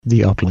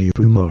The Ugly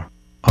Boomer.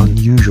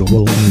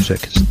 Unusual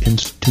music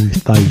since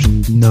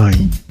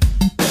 2009.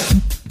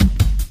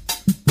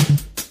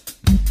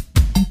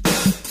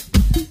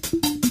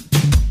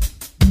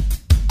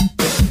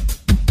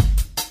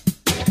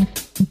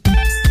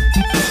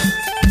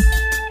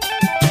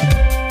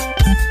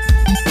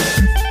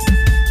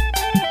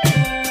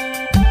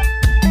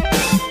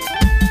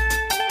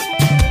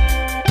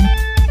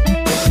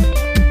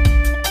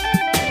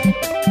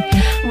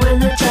 When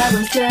the child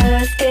was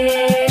just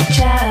a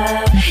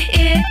child,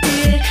 it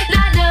did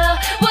not know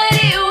what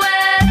it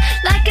was.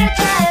 Like a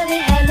child,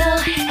 it had no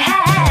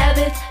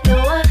habits,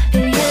 no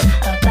opinion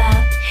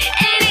about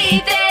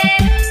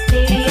anything.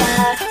 Maybe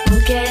I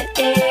will get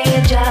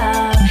a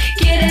job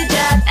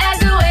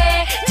as a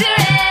way to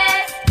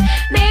rest.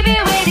 Maybe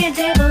waiting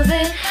tables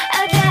in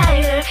a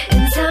diner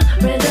in some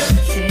random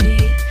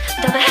city.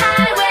 Down the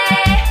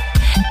highway,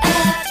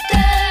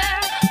 after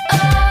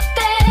all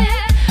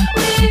that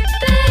we've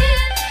been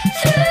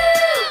through,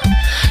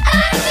 I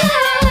know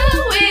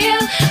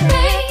we'll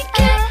make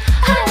it.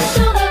 I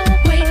know the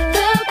way.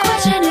 The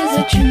question is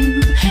it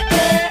true?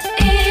 There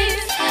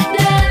is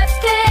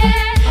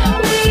nothing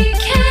we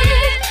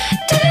can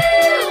do.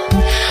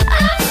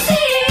 I'll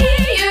see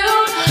you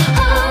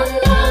along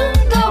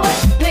the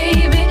way,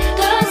 baby.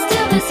 The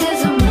stillness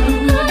is a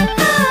moon.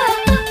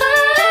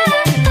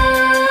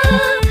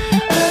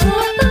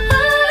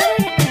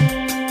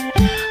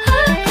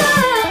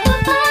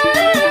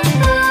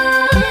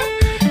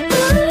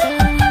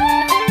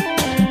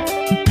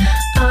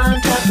 On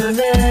top of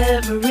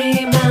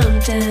every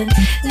mountain,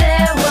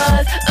 there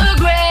was a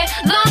great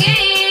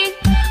longing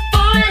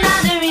for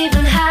another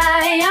even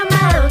higher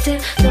mountain.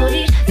 No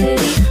need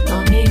city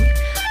longing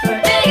for a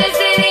bigger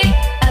city.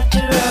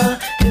 After all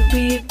that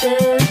we've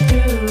been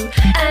through,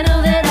 I know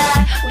that I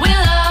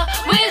will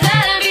always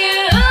have you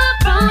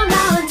from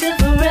now until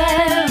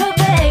forever,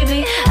 baby.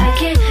 I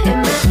can't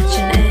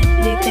imagine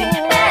anything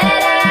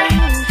better.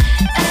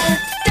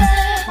 After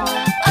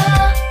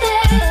all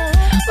that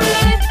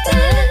we've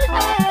been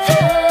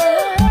through,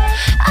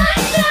 I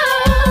know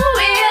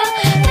we'll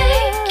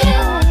make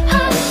it. I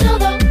know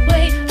the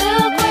way. The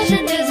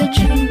question is it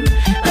true?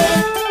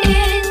 There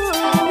is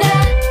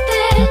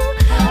nothing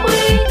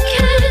we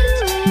can't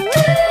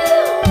do.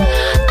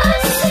 I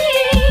see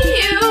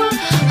you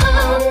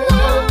along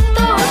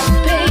the way,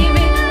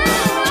 baby.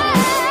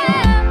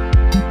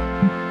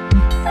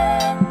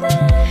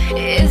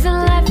 Isn't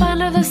life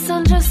under the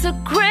sun just a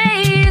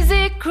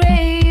crazy,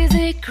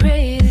 crazy,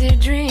 crazy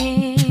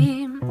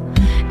dream?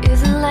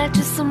 Isn't life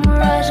just some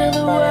mirage of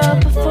the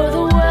world before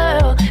the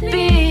world,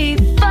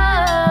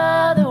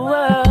 before the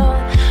world?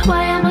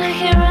 Why am I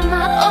here and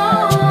not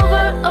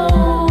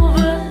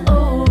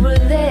over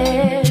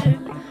there?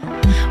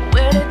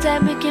 Where did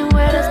time begin?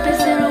 Where does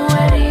space end? And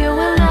where do you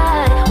and I?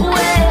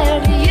 Where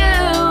do you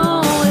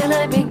and I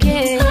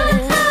begin?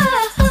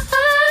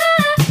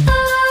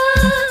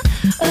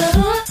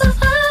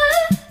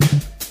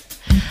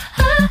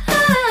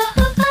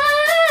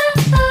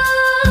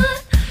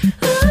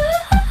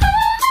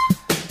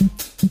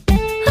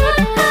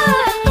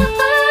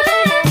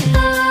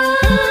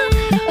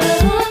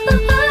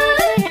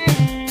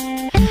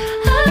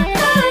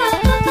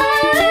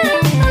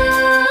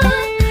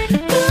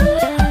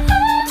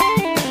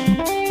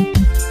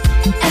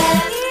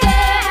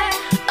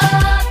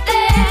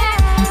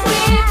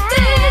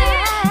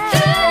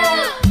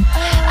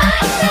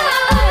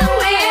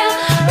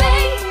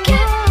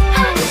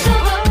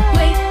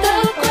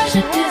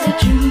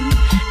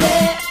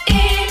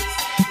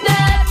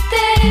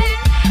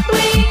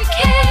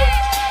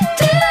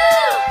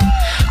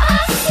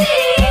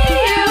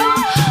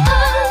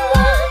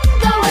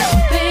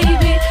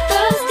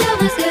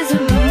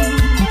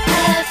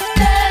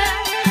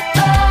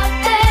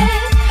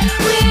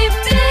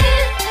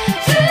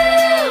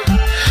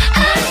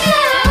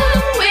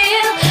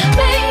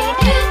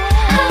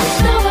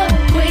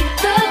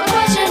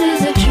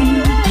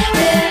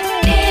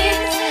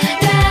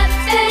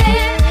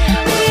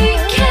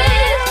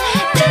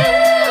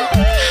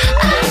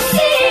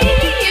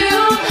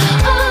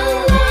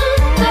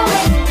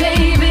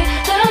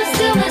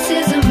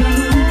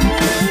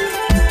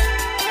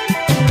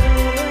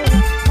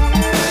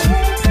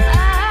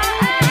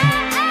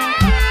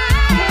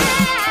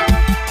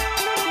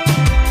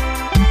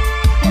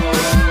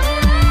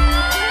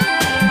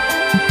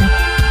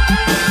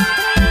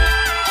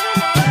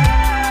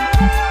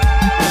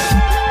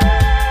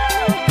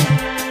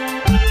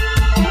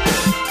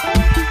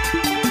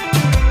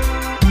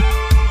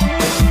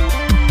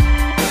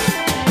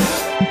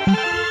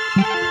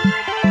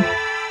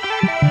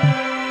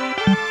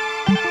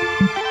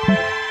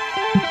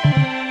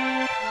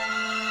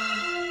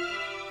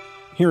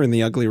 Here in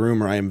the Ugly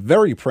Rumor, I am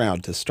very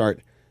proud to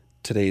start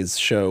today's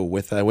show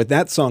with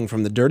that song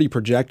from the Dirty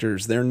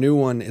Projectors. Their new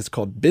one is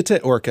called Bitte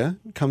Orca.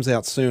 It comes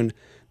out soon.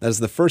 That is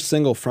the first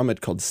single from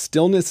it, called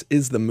Stillness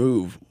is the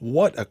Move.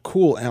 What a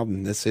cool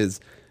album this is.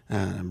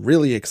 I'm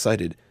really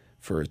excited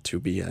for it to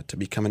be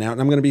coming out.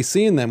 And I'm going to be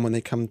seeing them when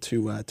they come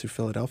to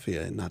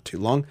Philadelphia in not too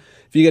long.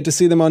 If you get to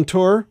see them on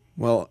tour,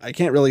 well, I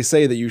can't really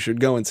say that you should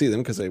go and see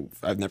them because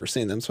I've never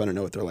seen them, so I don't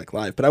know what they're like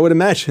live. But I would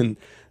imagine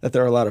that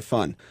they're a lot of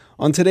fun.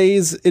 On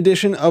today's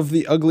edition of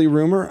The Ugly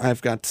Rumor,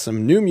 I've got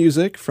some new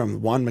music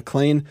from Juan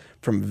McLean,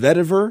 from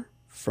Vetiver,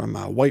 from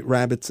White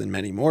Rabbits, and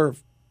many more. A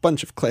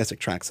bunch of classic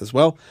tracks as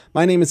well.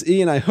 My name is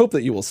E, and I hope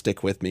that you will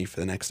stick with me for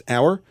the next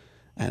hour.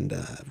 And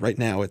right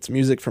now, it's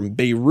music from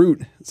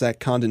Beirut. Zach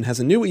Condon has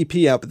a new EP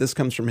out, but this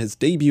comes from his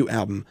debut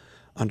album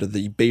under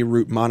the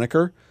Beirut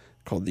moniker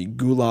called the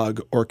Gulag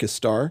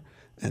Orchestra.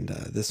 And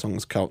this song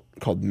is called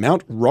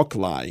Mount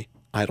Rocklie,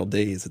 Idle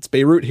Days. It's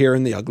Beirut here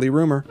in The Ugly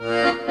Rumor.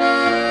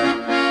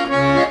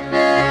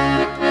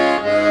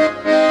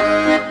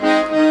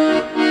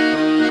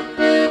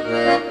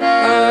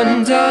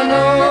 And I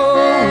know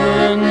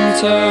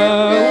winter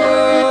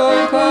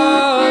will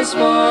pass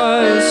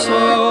by so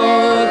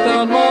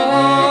that my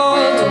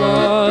heart,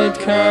 what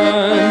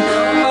can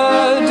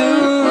I do?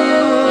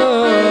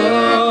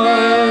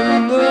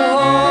 In the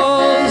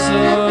halls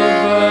of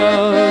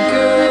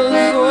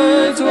Belgium's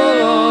way to a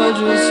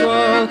larger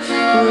swell.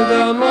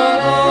 Without my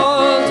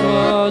heart,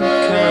 what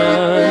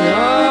can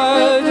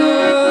I do?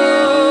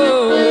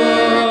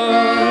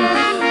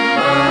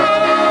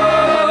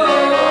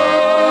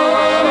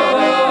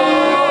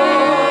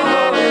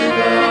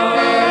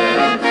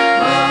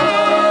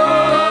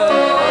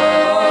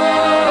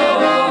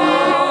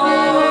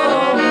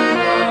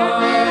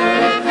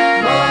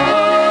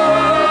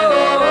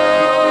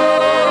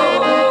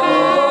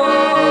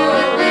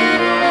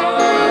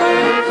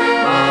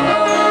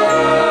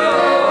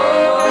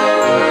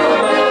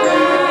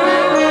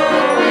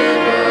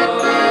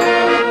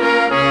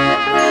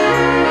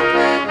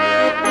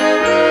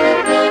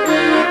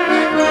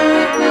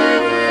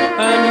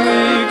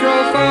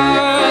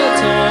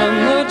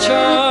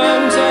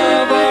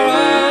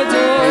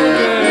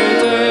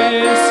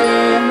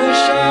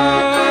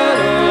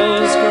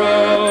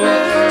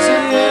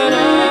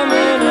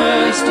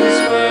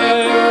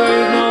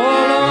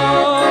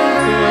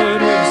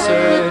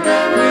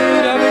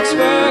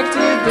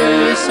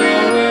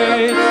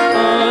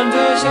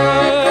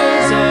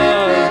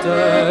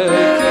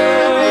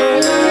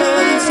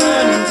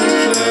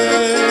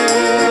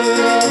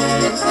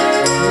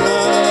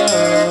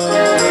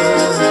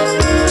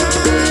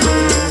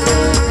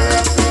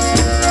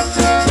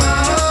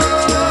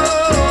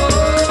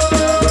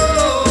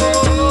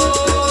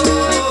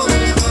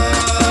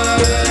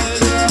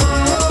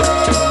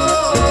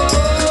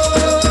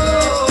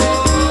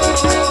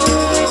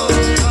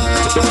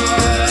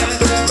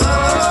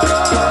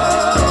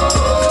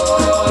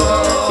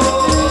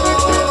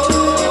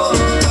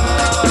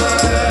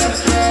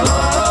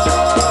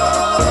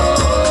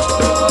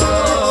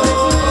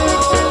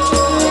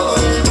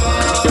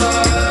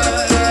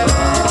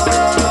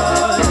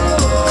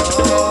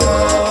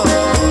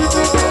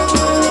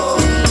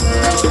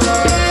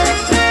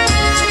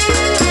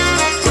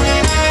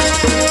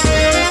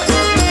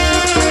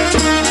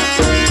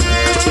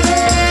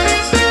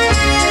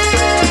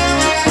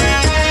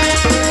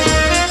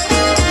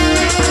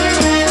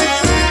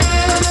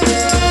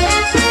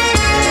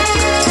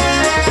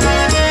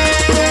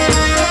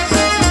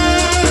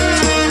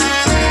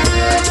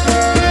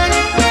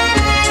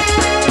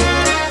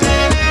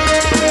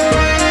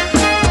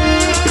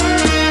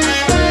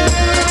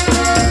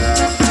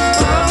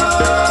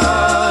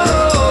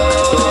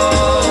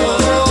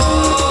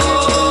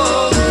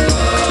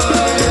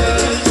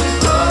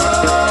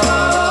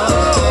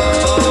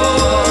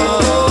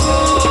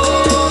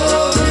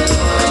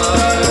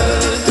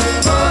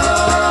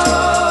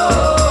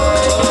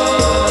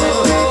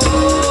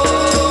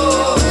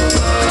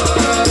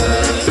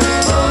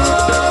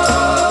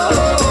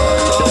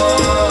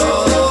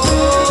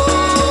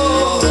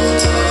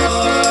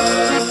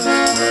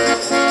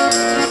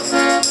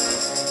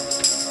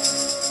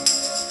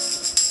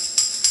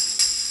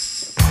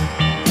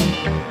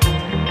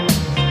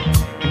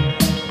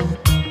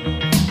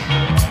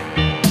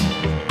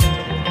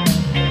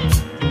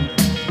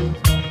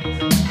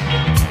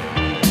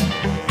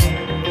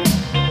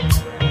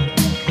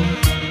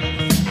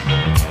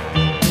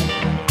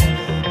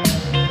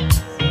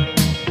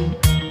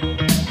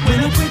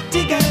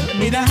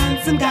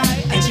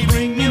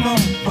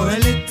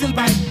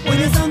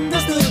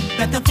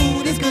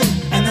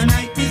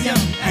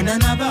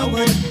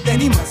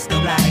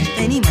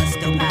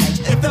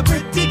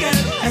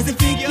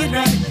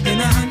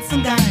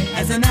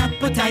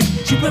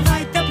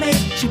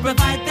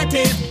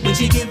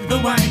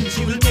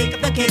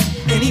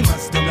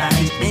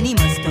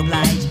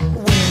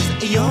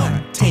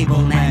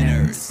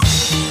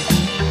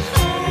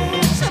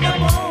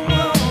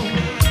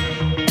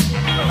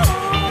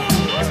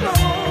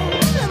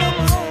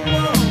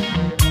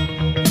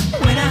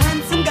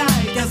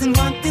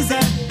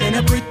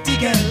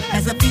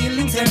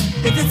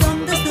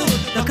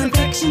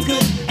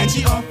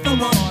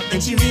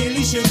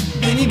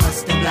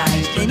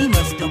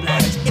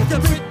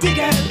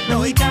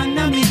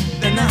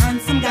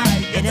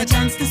 a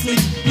chance to sleep.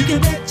 You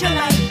can bet your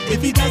life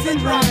if he doesn't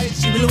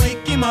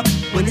up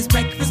when it's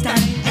breakfast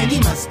time, and he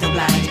must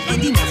oblige,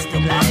 and he must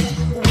oblige.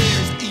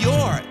 Where's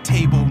your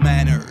table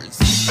manners?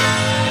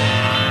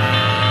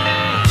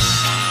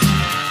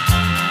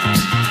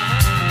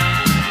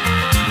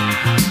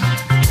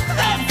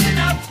 That's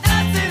enough,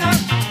 that's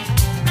enough,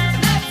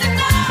 that's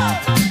enough.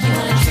 You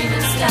wanna treat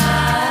in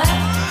style?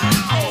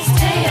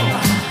 Stay a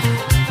while.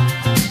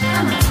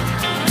 Come on.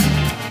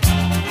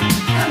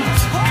 Come on.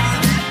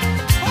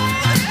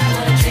 You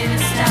wanna treat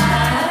in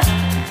style?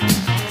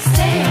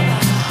 Stay a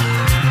while.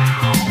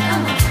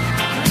 Come on.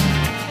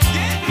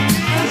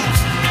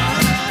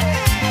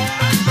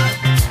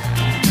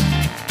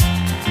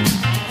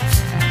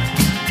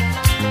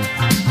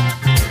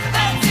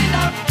 That's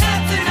enough,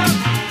 that's enough,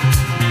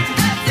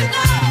 that's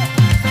enough.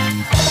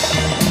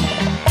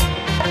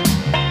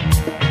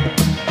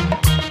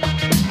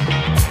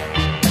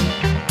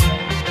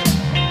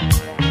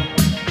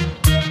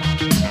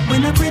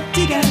 When a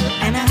pretty girl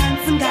and a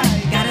handsome guy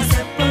gotta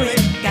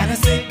separate, gotta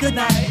say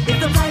goodbye. If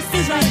the price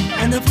is right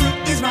and the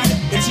fruit is right,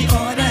 if she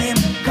order him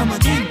come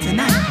again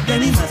tonight,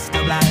 then he must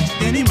oblige,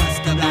 then he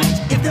must oblige.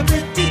 If the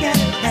pretty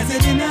girl has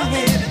it in her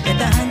head, let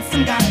the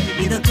handsome guy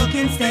be the cook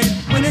instead.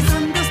 When it's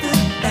understood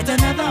that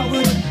another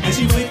would, and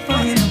she wait for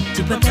him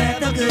to prepare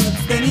the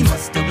goods, then he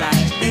must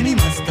oblige, then he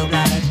must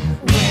oblige.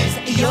 Where's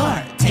your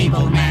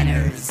table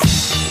manners?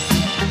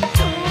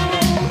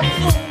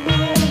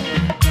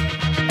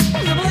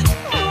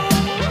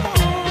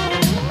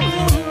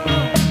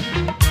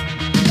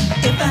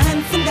 If the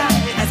handsome guy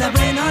has a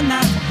brain or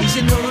not, he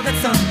should know that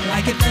some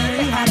like it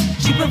very hot.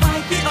 She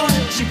provides the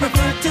oil, she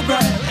prefers to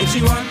broil. If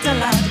she wants a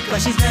lot,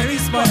 cause she's very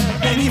spoiled,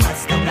 then he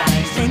must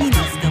oblige, then he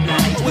must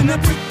oblige. When the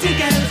pretty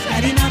girl's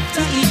had enough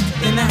to eat,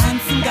 then the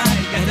handsome guy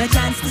get a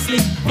chance to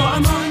sleep for a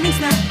morning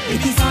snack.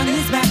 If he's on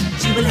his back,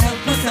 she will help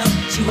herself,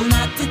 she will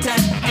not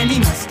attack, and he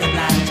must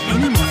oblige,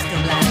 and he must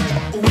oblige.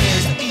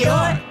 Where's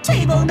your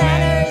table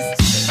manners?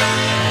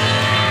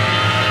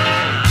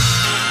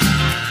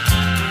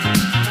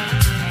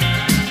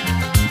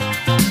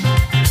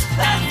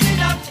 That's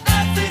enough,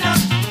 that's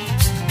enough,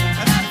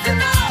 that's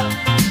enough.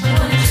 You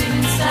wanna treat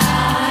in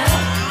style?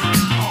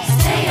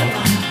 Stay a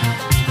while.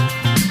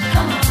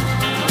 Come on.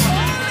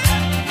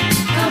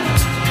 Come on.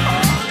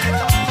 You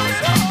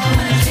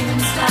wanna treat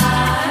in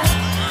style?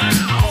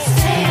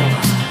 Stay a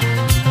while.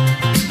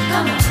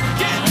 Come on.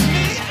 Come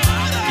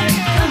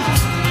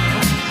on.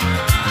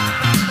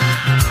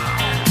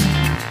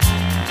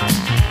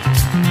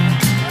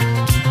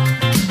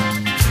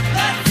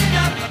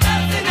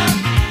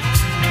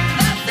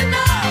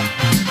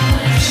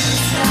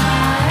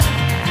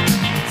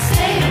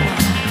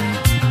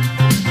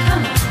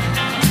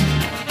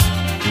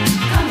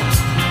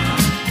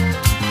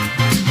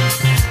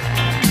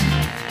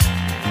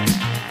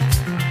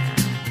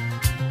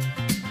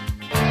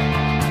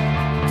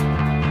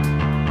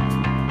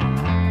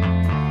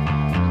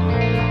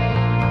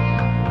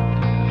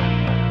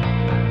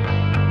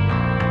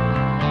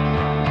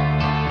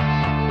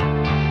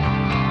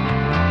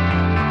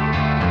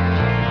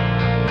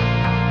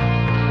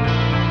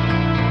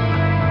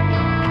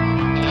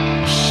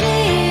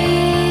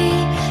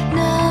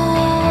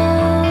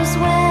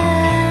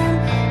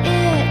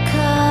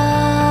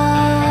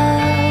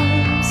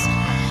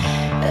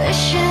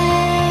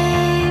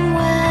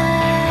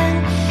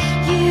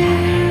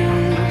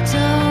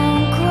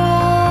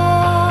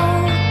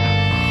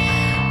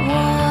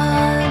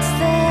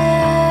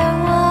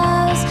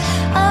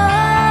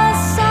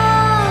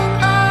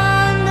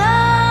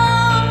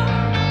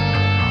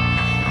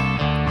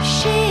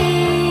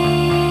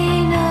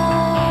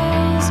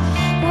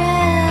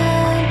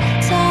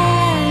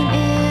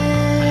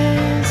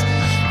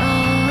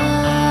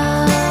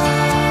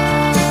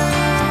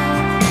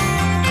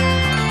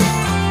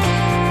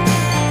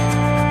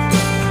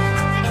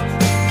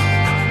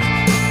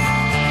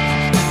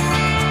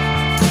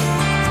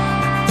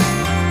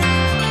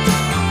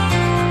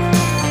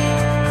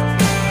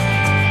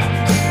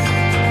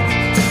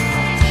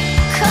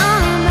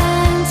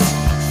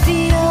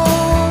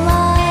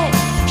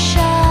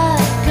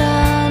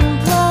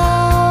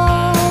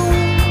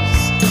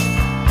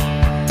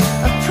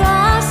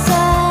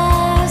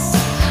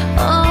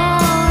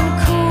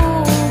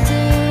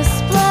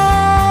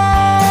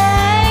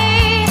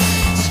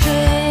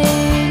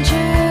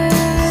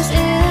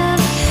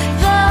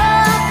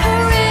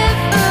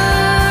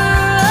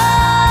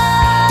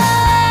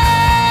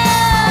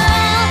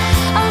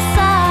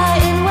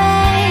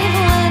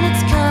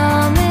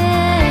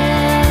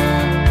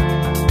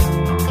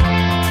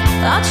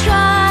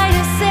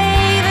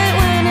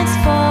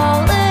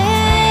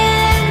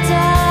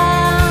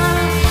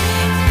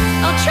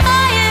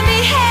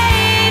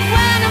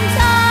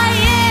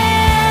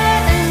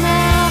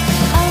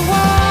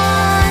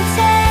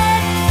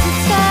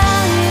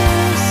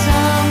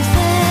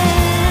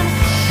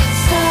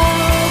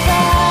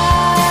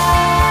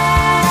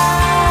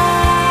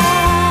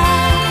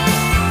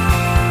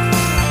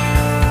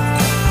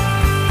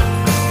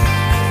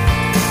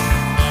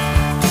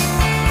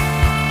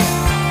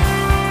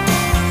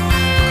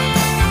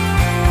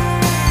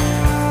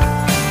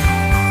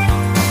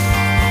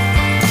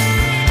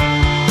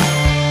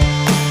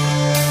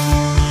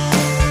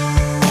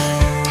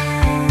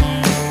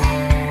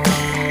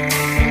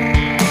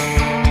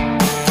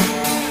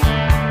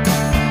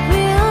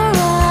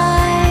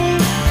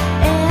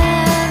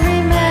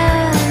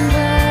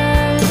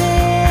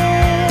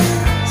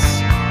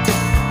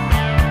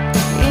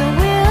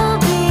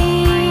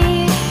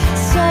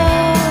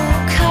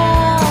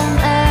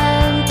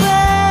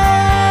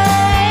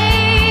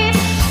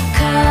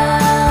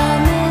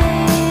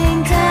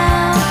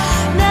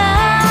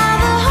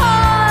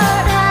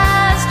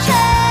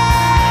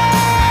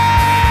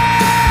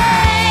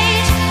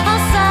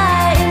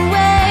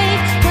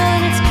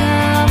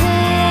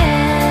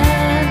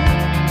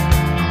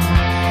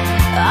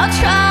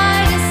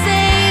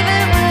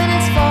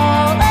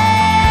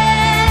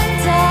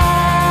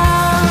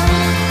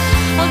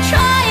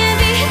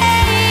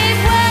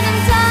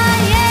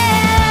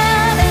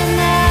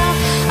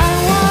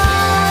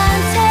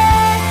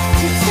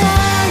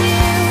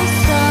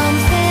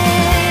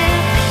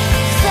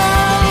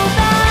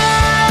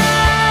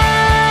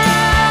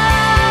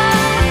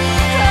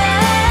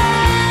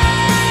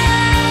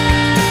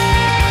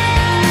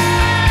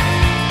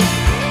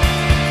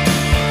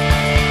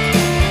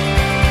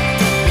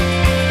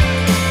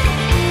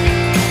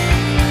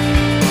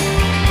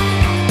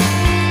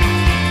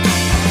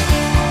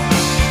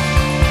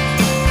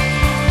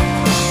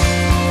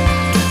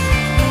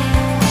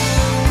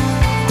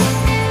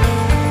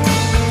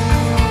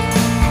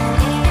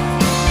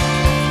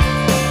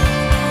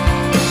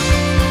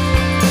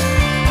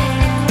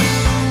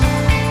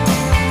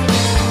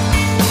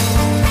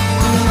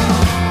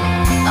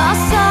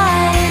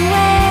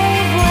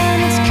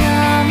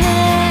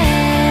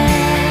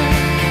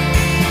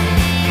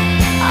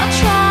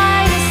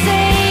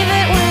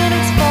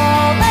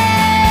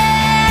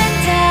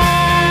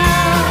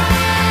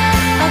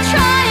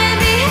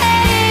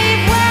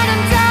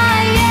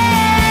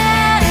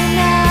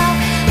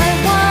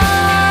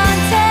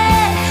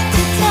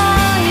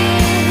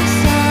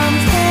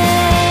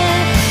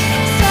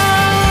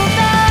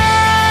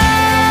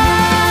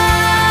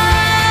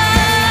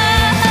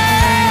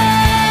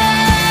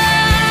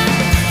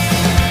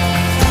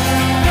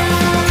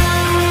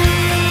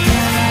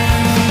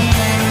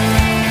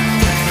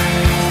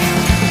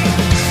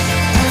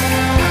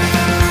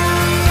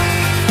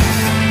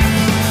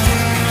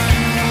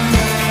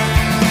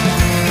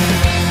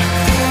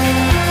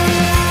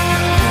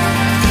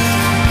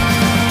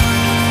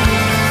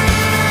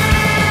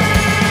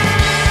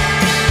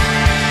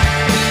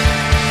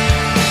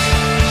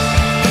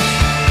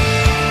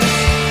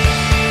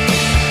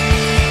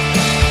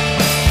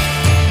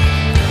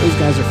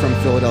 from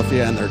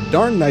Philadelphia, and they're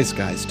darn nice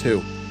guys,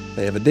 too.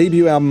 They have a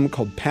debut album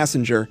called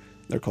Passenger.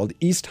 They're called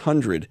East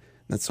 100.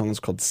 That song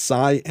is called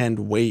Sigh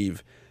and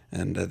Wave.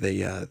 And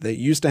they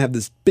used to have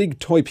this big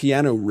toy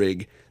piano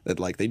rig that,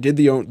 like, they did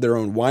their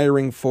own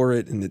wiring for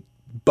it, and it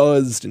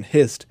buzzed and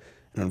hissed.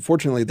 And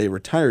unfortunately, they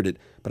retired it.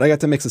 But I got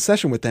to mix a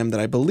session with them that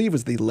I believe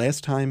was the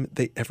last time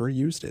they ever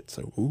used it.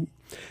 So, ooh.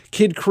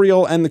 Kid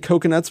Creole and the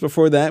Coconuts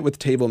before that with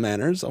Table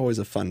Manners, always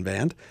a fun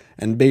band.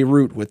 And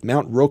Beirut with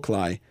Mount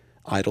Roklai,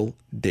 Idle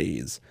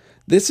Days.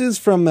 This is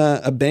from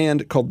a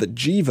band called the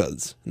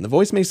Jivas. And the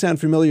voice may sound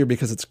familiar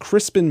because it's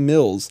Crispin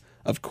Mills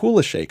of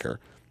Kula Shaker.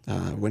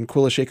 When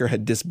Kula Shaker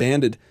had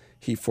disbanded,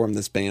 he formed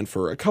this band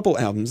for a couple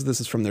albums. This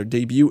is from their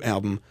debut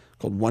album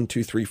called 1,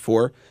 2, 3,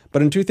 4.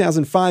 But in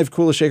 2005,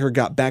 Kula Shaker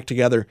got back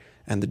together,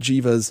 and the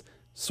Jivas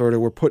sort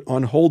of were put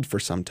on hold for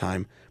some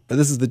time. But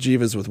this is the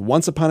Jivas with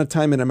Once Upon a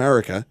Time in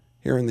America,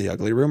 here in The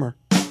Ugly Rumor.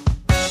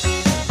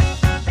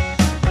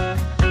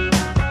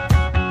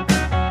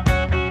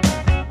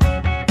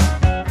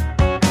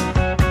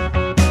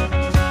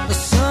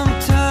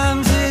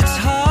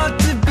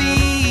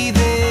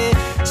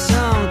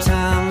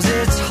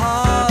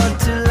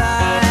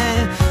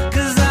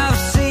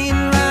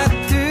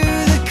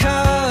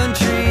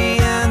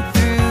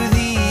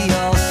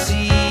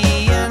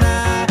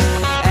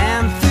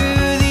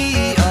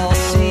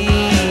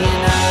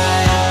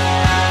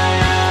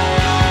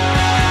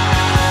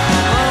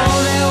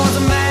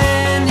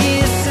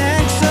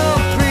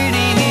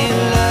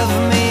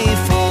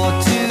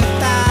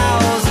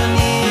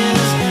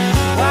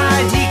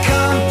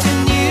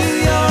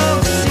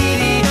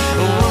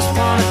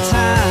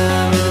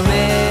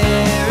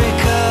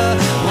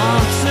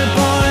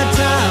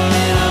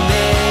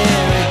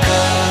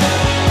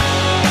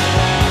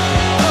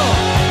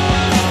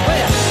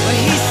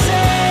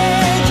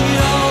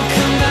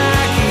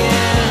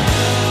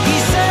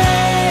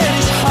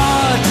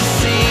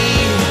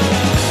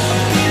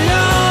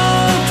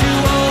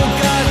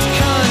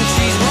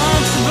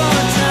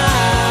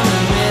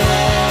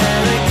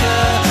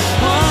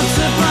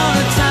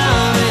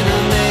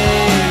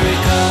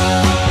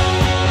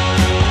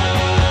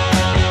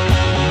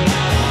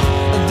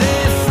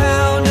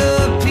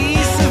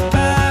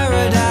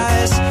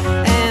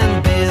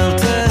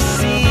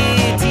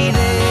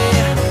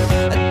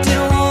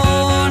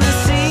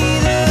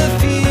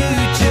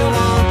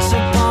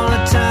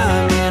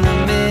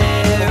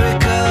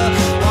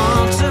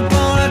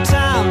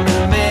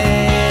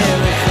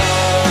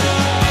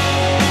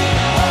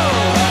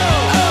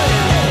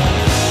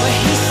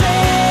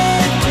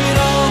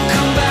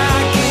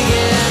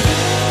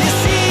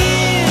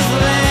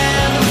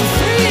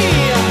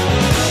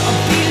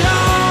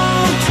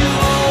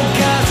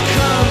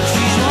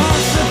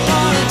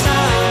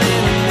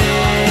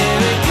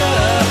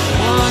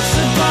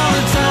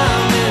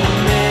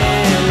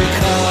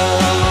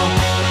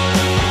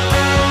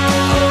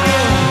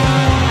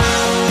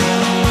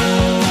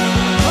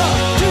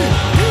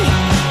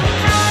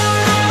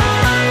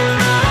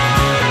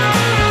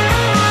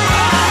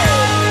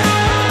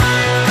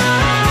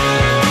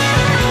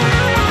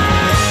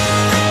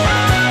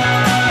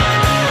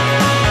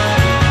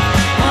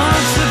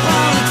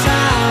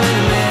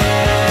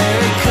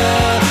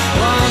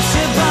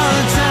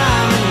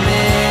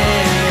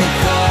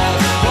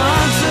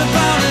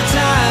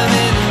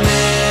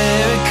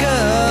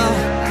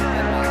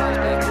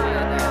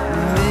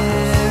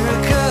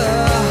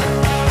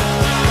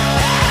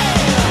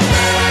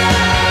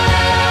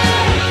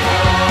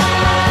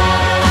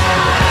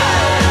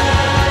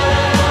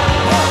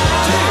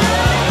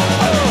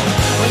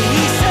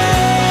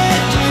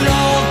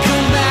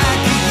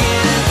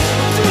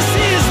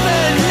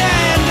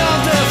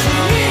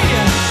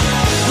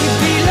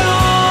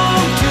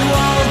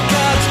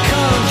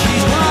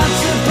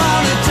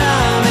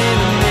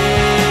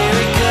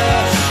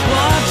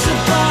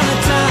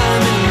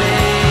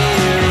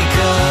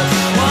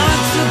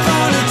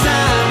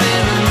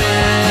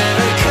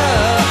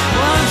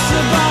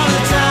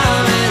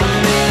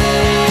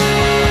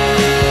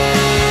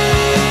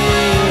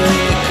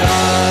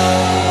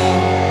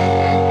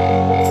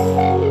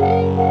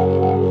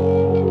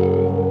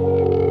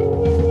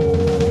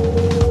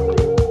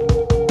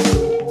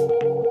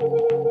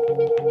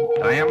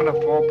 Diameter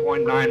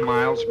 4.9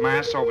 miles,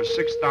 mass over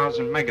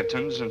 6,000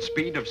 megatons, and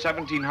speed of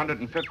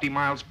 1,750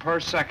 miles per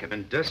second.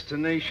 And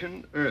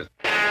destination, Earth.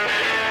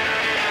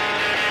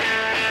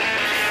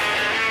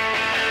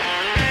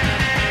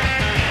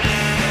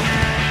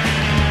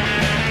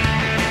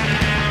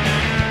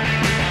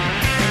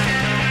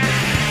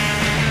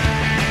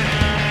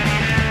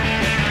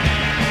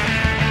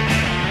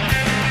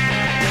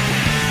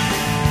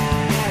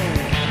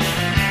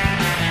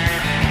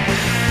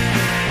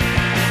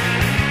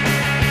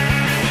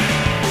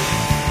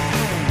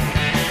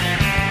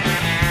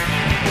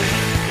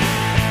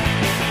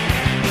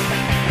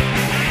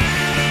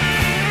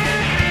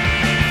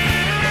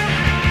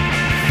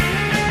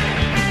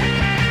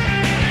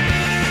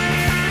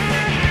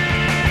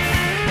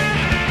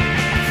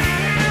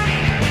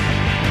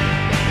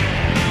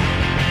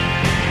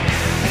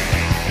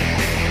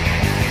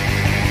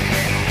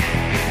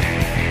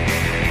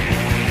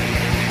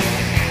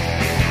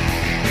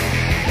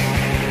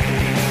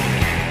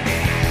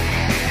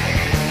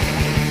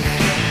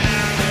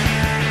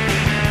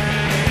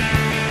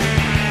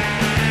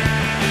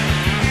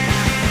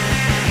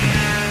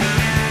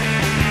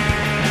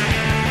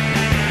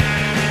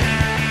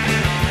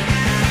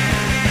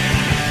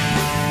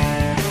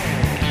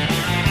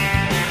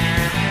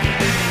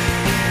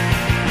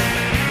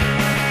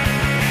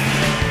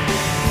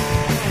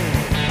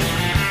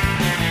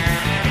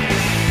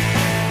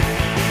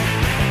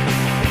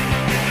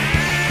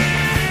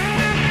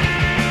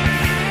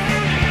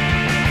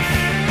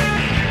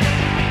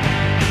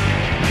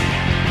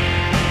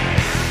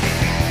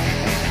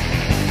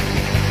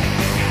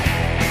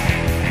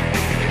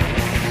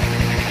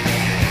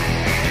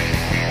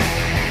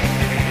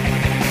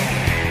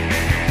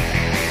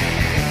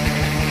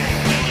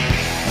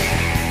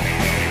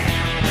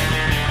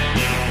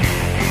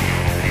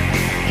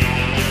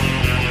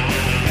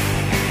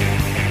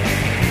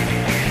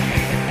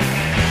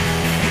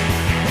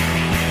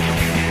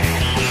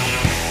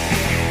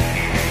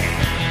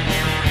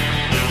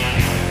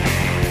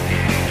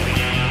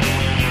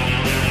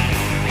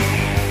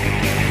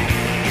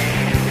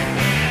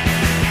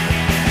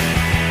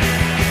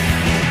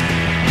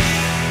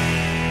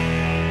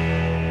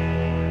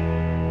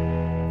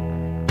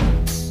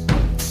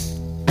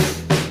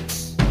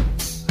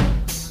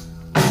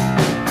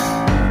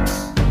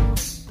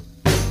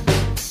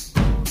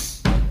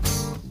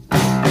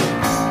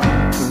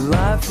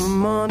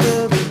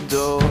 under the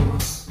door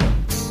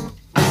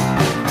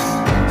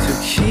to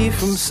keep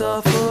from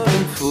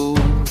suffering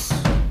fools.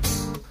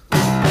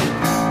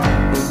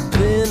 We've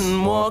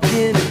been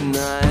walking at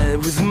night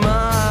with my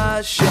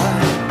eyes shut.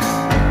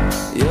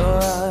 Your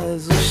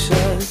eyes will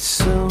shut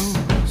soon,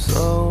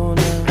 so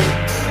now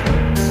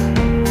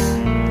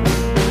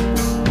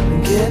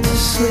get to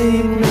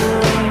sleep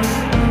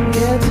now,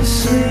 get to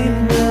sleep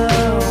now,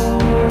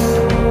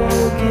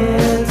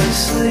 get to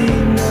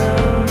sleep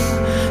now.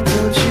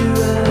 Don't you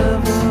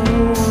ever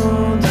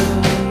wonder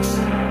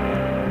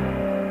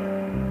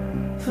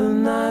the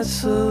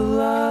nights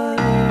alive.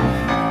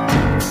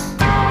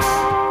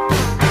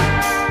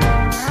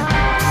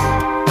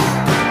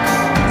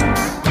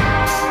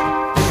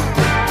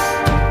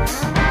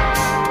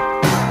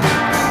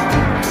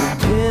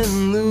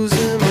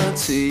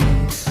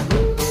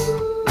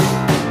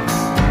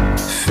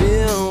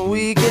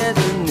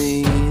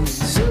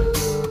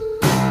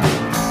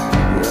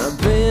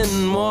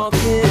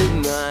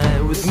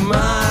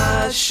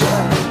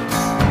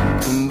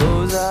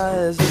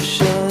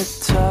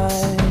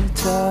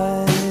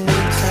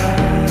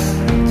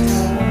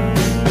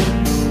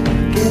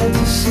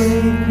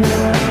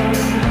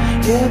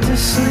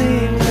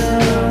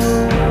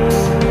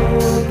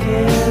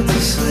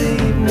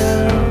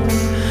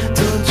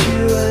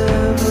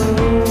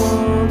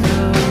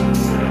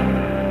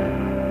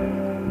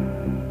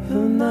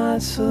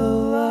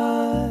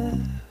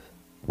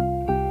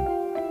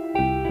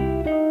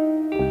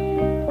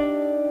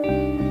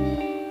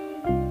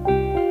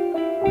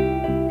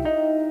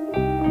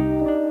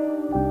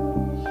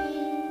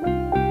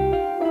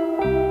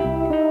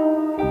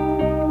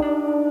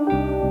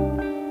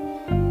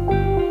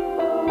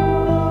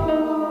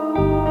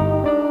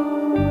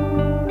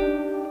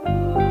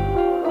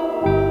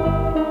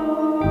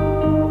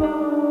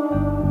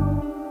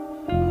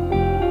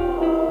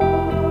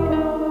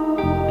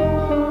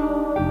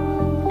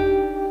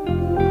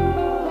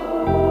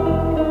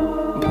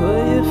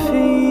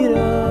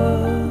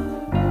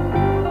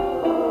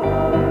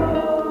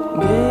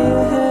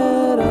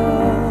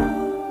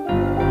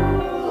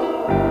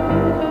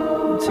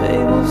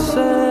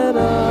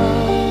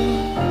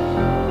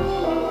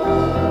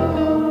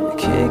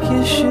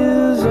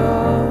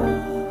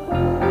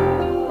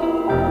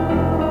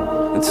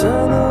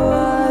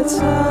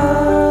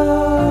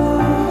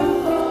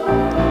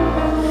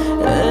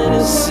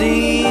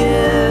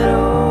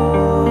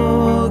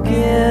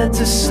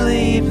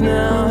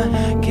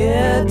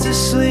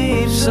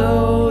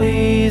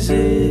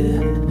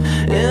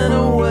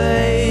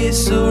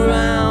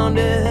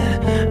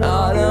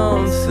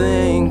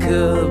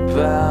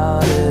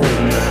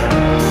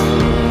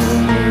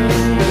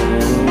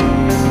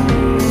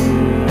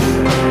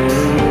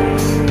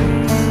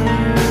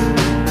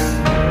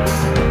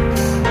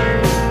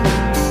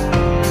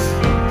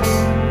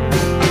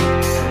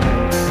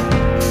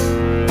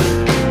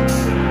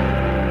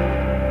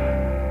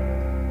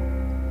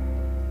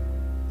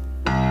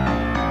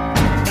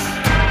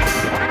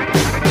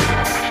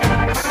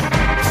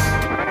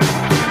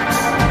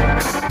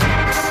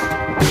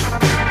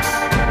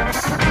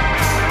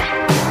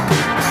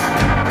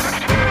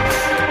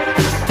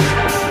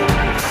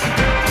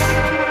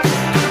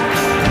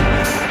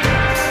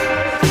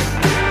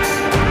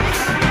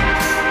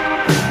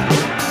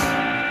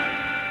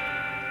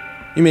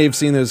 You may have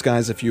seen those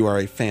guys if you are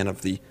a fan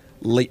of the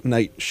late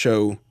night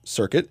show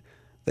circuit.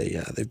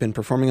 They've been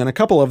performing on a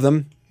couple of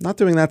them. Not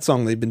doing that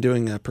song. They've been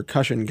doing a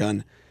Percussion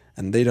Gun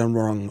and They Done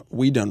Wrong,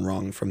 We Done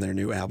Wrong from their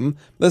new album.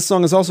 This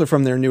song is also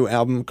from their new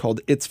album called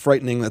It's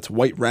Frightening. That's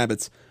White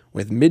Rabbits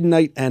with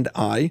Midnight and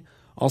I.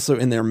 Also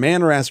in their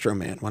Or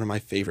Astro-Man, one of my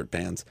favorite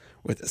bands,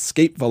 with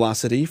Escape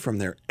Velocity from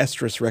their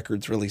Estrus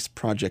Records release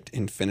Project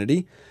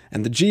Infinity,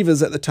 and the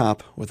Jivas at the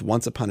top with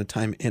Once Upon a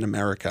Time in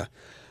America.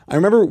 I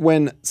remember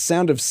when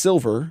Sound of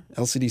Silver,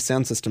 LCD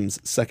Sound System's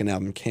second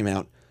album, came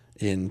out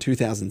in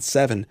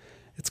 2007.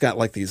 It's got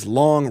like these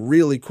long,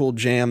 really cool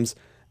jams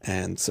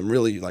and some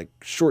really like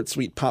short,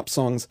 sweet pop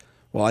songs.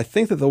 Well, I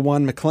think that the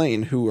Juan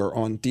McLean, who are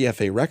on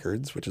DFA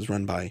Records, which is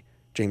run by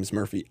James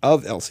Murphy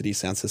of LCD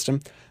Sound System,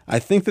 I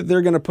think that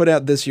they're going to put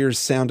out this year's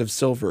Sound of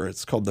Silver.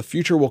 It's called The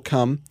Future Will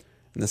Come,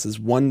 and this is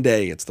One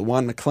Day. It's the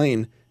Juan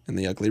McLean and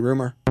the Ugly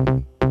Rumor.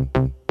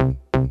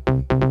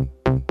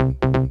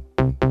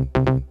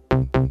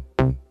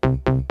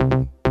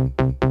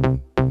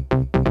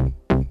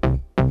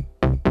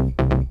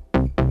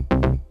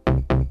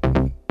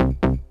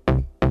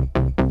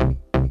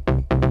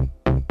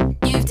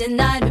 You've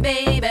denied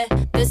me, baby,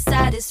 the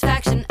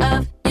satisfaction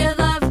of your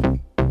love.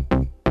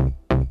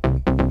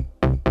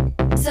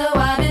 So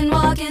I've been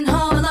walking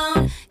home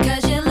alone,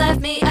 'cause you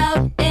left me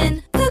out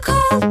in the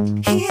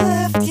cold. He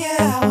left you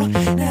out,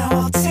 now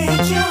I'll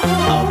take you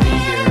home. I'll be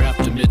here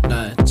after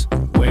midnight,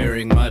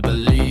 wearing my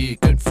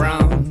beleaguered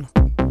frown.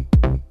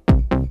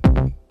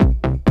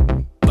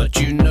 But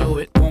you know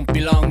it won't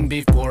be long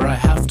before I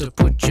have to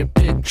put your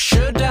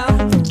picture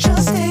down.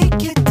 Just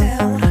take it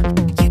down,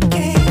 you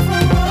gave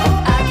her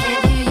all. I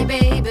can't hear you,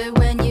 baby,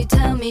 when you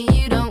tell me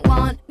you don't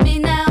want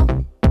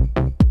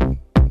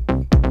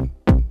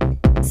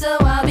So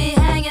I'll be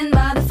hanging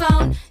by the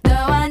phone, though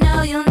I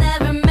know you'll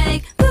never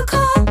make the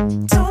call.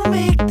 Don't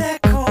make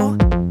that call,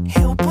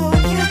 he'll pull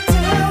you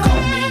down.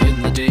 Call me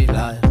in the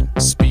daylight,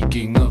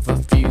 speaking of a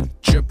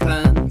future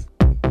plan.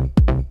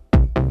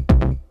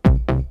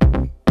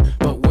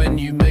 But when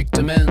you make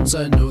demands,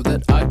 I know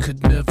that I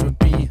could never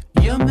be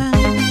your man.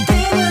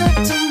 They were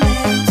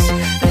demands,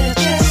 they're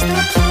just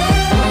a plan.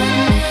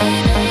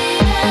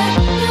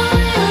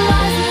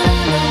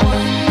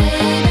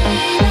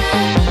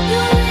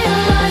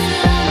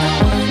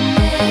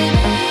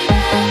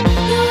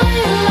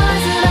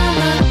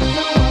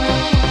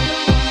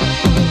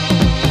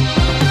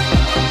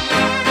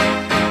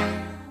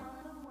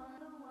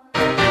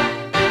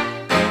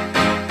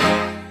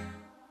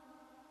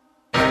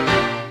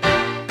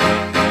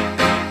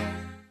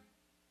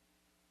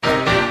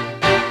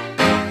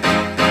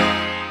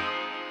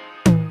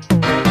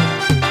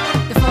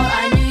 Before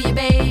I knew you,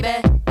 baby,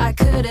 I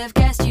could have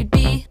guessed you'd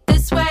be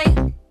this way.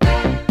 But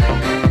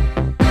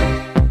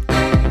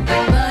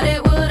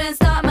it wouldn't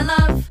stop my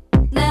love.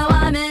 Now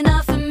I'm in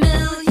a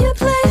familiar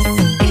place.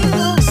 It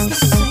looks the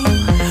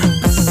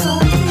same, but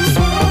something's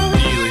wrong.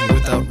 Feeling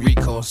without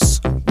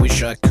recourse,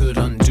 wish I could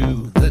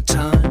undo the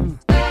time.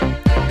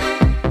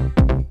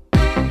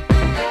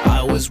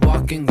 I was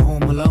walking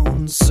home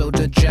alone, so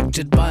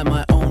dejected by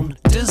my own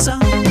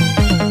design.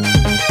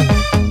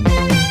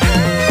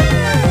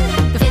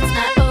 It's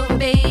not over,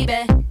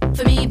 baby.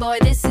 For me, boy,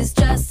 this is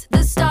just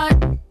the start.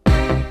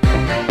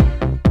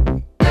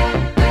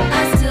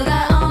 I still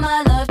got all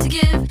my love to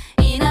give,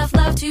 enough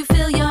love to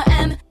fill your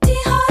empty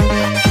heart.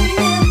 He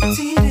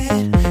emptied it,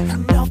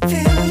 and now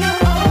fill your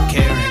own.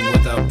 Caring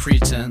without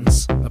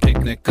pretense, a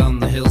picnic on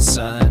the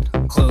hillside,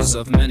 clothes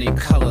of many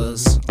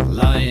colors,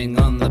 lying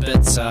on the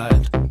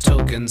bedside,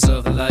 tokens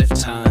of a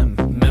lifetime,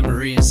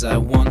 memories I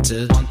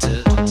wanted.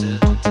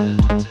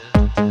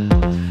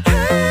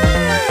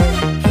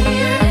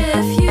 Here,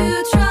 if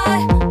you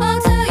try,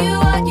 I'll tell you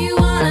what you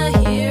wanna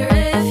hear.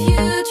 If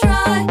you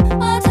try,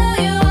 I'll tell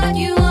you what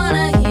you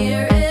wanna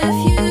hear. If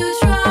you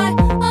try,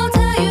 I'll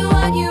tell you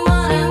what you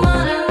wanna.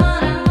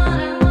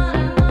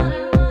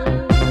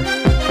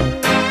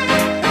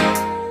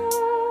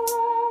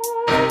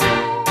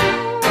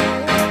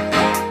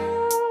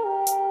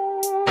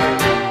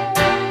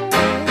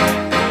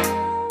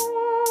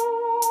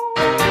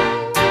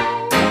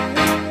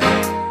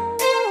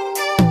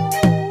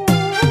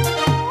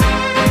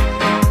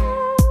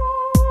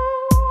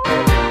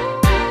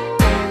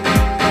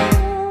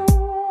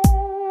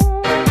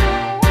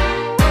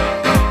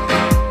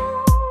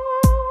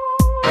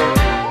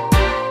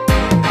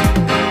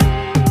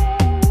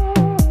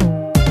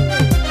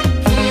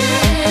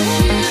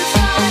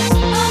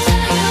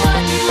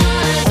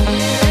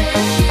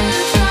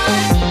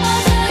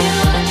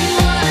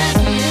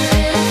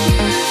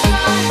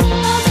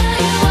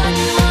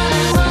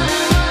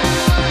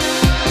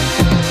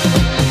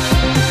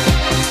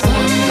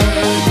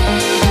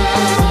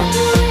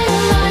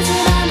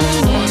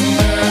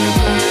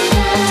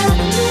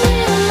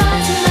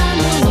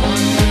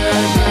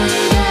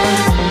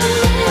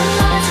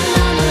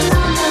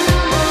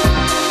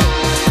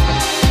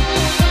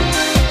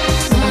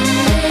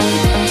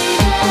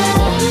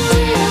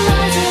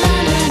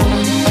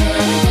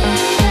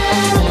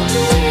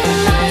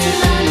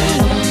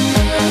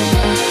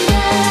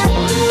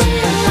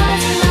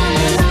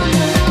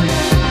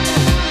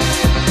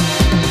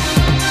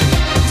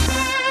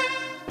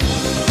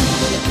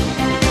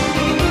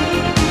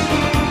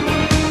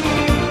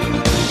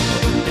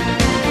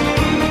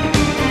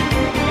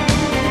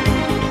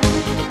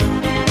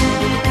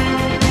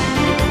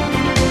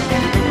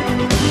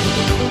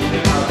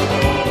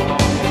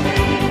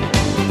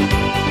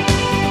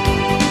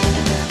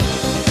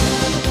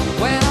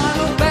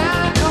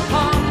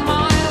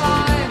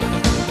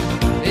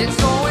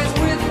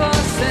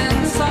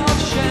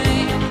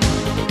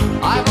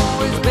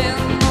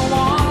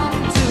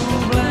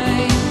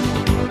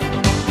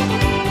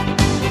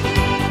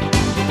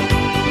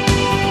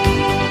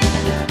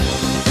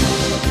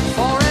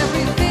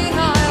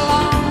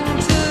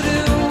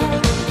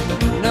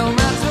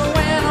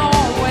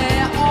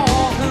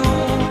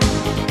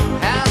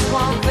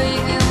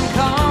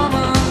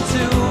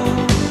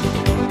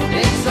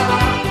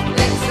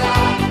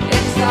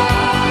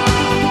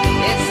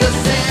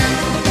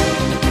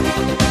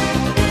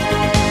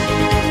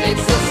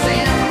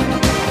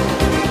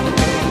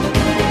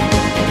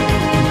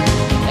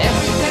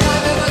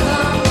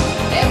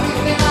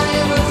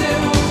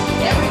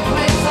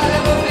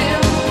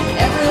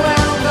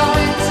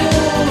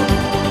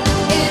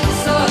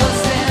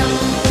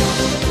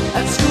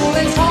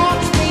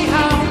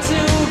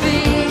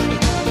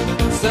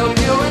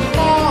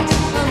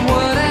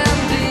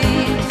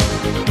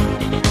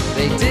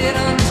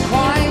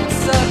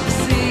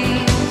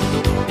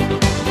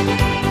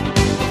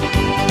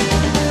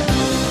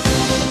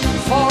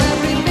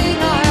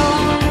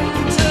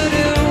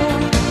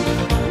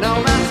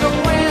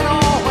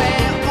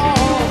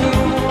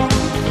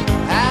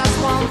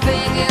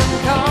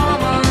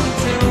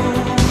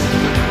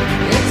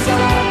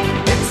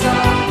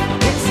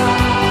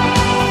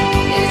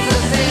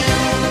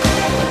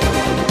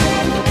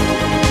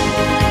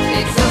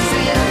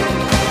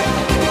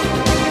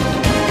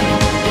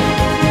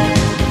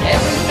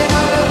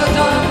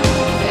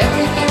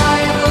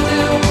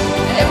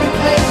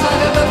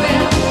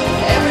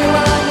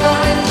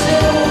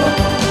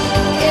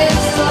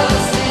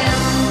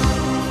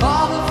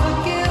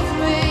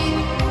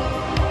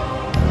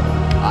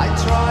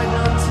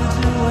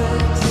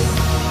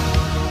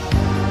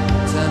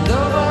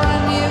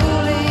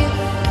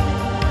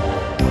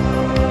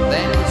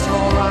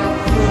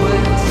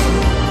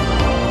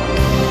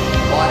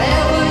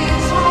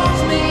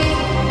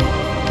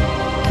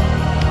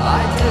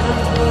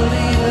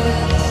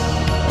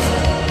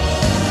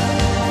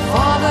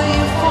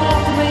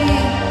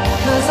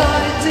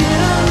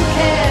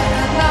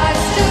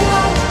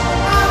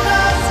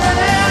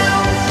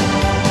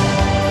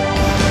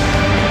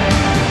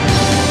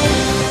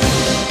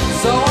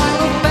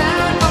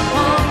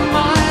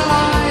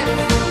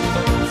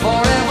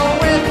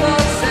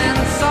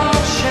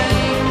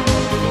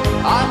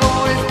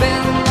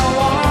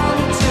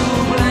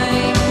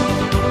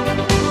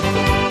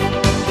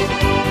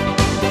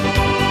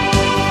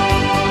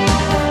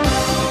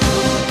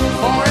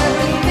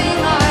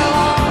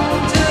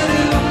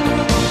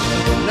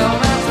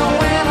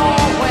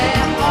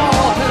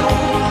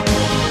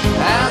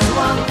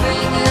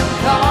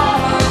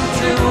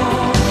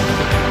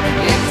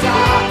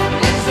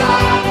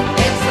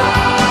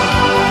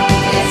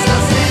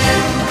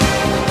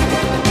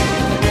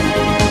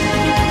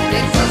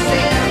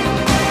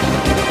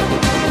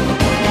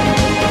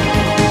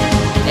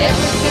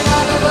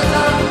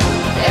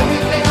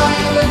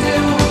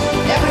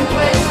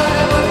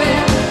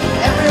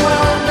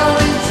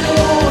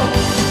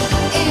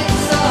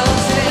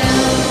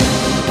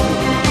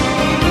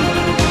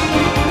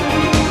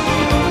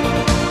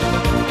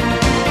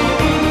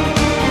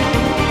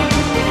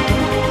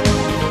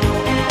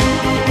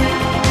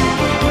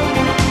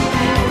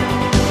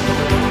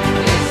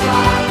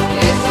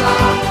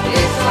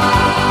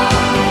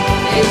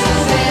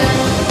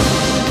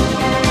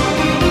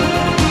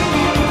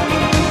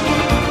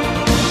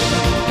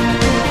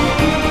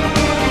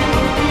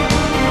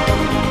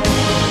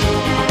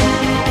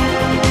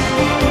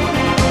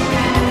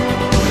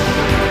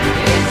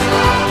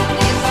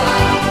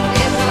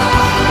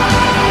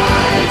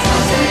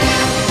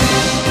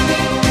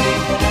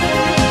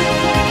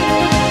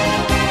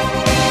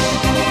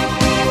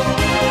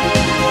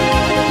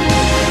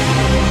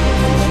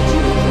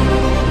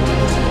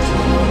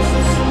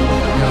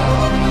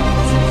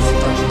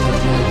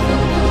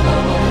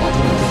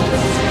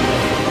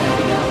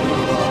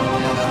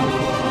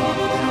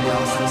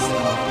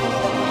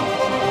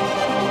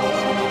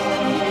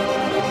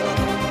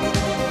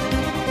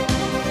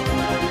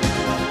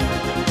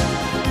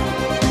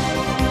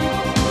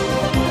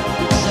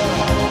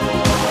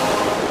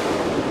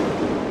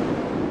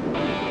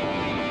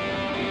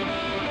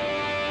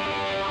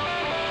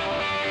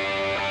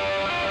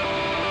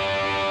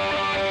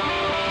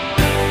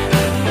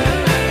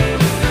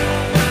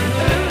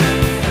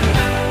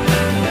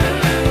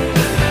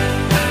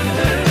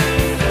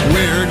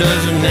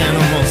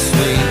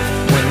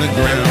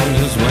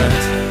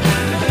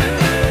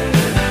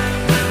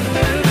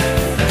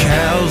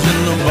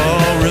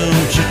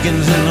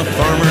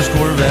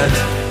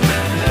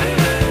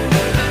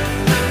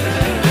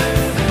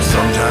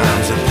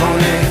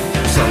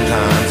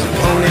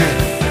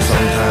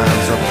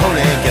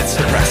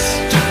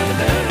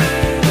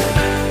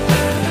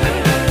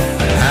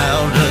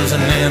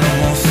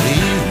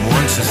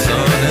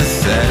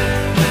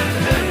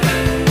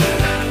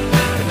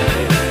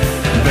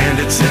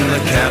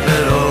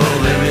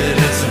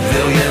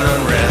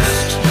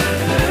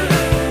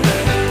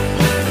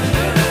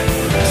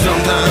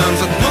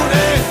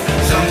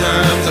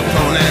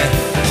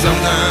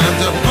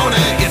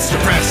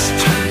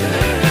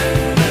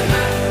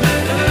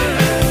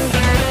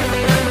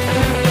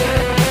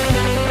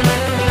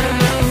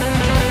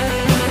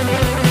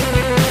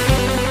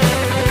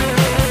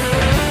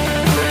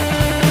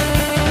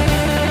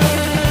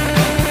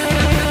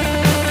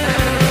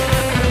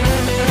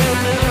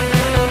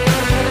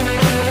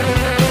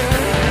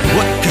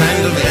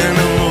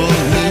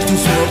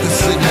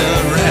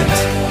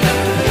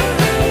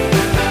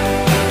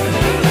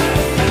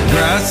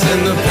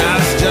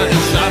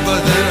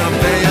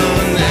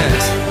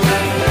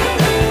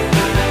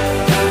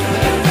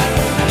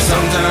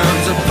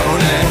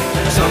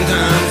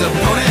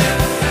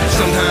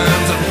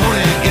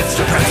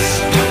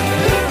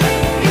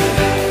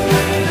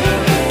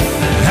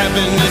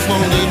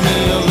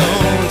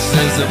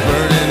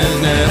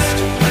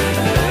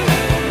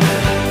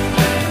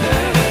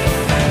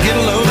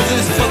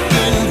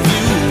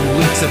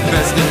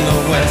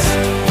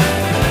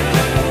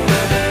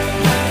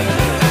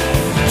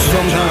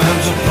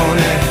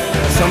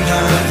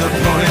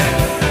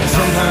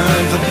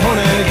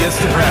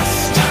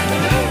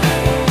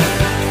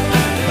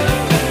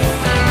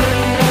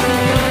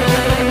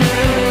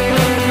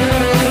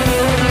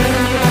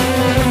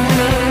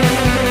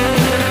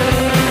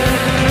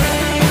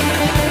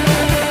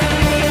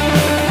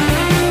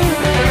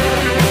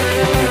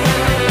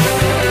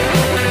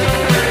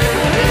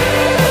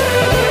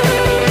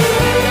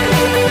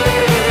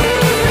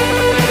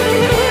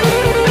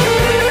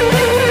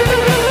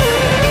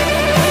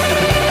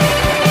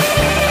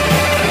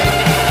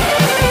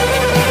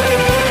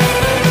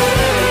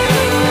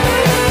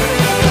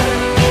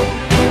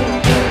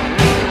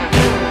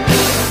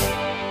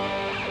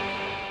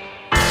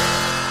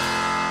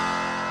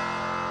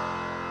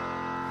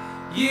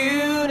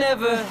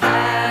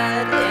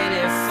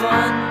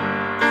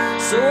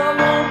 so I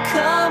won't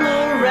come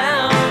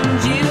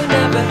around. You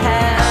never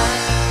had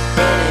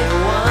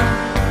anyone,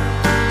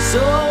 so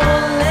I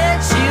won't let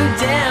you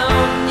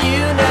down.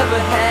 You never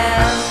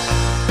had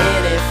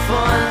any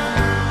fun,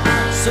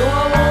 so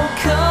I won't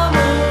come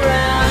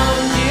around.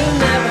 You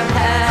never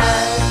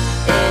had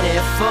any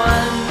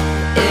fun,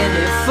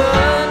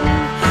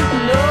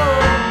 no.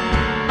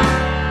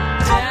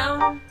 Down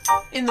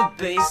in the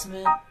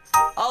basement,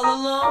 all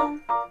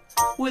alone,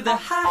 with the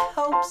high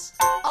hopes.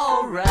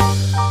 Alright,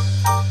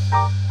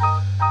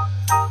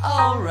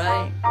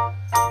 alright.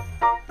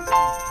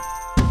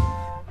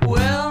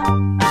 Well,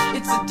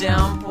 it's a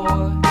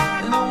downpour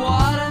and the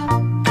water,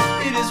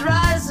 it is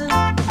rising.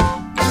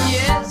 And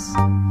yes,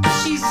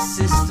 she's a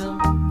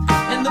system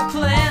and the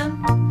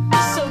plan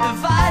is so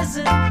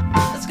devising.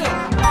 Let's go.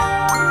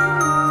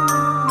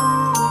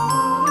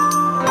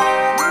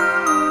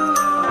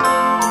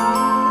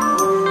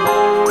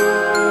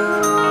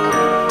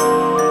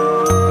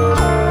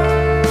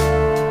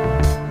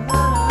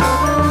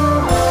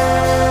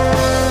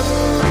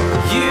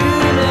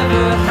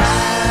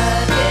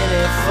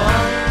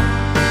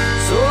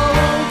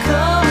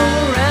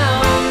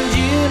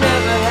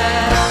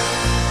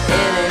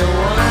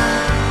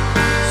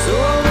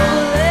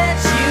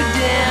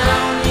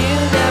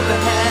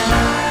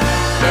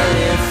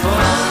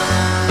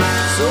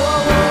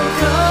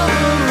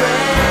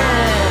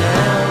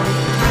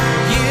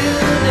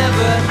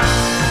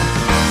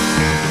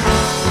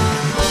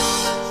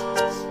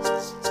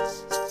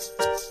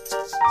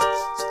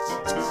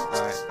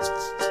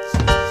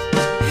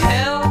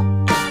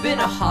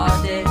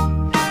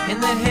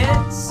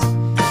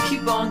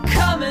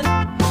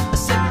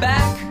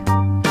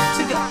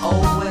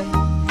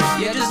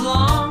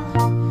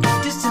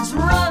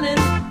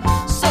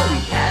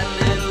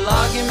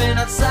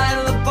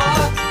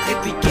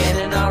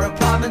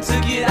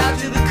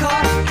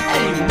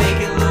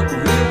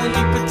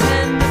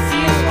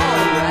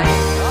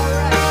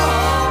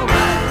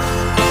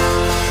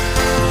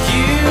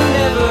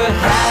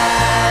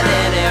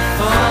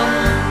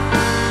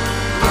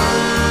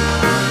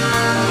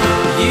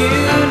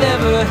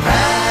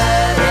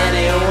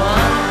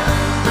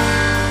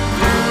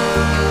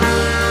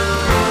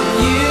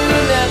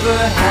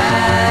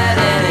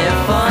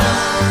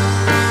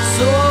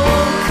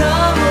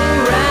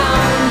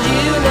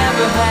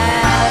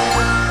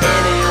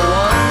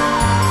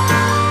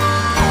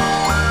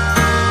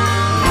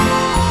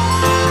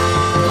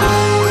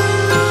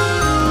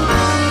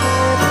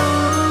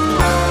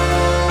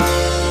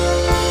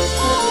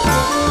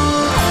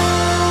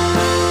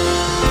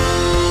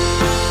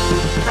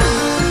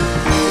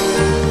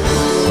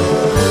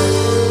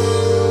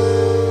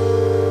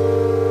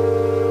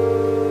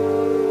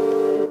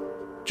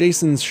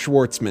 Jason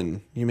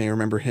Schwartzman. You may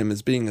remember him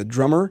as being a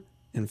drummer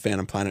in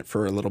Phantom Planet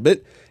for a little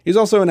bit. He's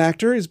also an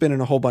actor. He's been in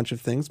a whole bunch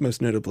of things,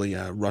 most notably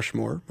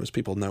Rushmore. Most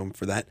people know him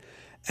for that.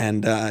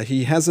 And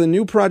he has a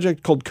new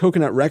project called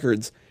Coconut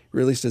Records. He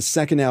released his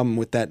second album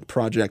with that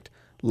project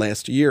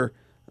last year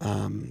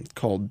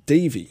called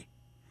Davy.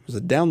 It was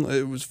a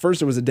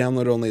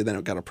download only, then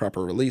it got a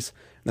proper release.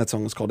 And that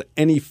song was called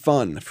Any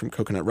Fun from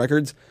Coconut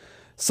Records.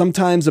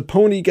 Sometimes a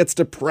Pony Gets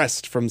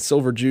Depressed from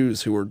Silver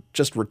Jews, who were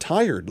just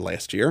retired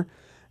last year.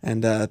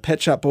 And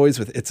Pet Shop Boys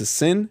with It's a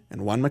Sin,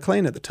 and Juan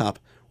McClain at the top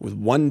with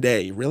One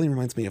Day. Really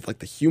reminds me of like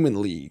the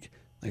Human League,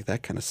 like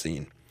that kind of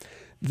scene.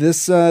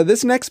 This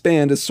next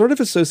band is sort of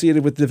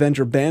associated with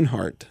Devendra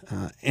Banhart.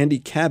 Andy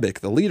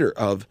Kabik, the leader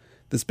of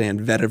this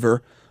band,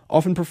 Vetiver,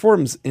 often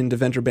performs in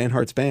Devendra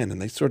Banhart's band,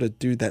 and they sort of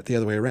do that the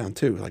other way around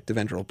too. Like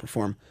Devendra will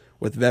perform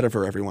with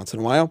Vetiver every once in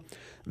a while.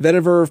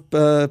 Vetiver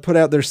put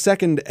out their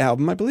second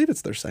album, I believe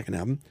it's their second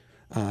album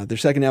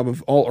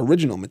of all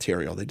original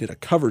material. They did a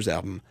covers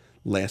album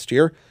last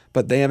year,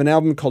 but they have an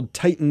album called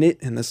Tight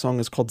Knit, and the song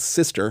is called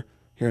Sister.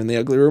 Here in The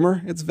Ugly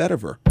Rumor, it's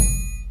Vetiver.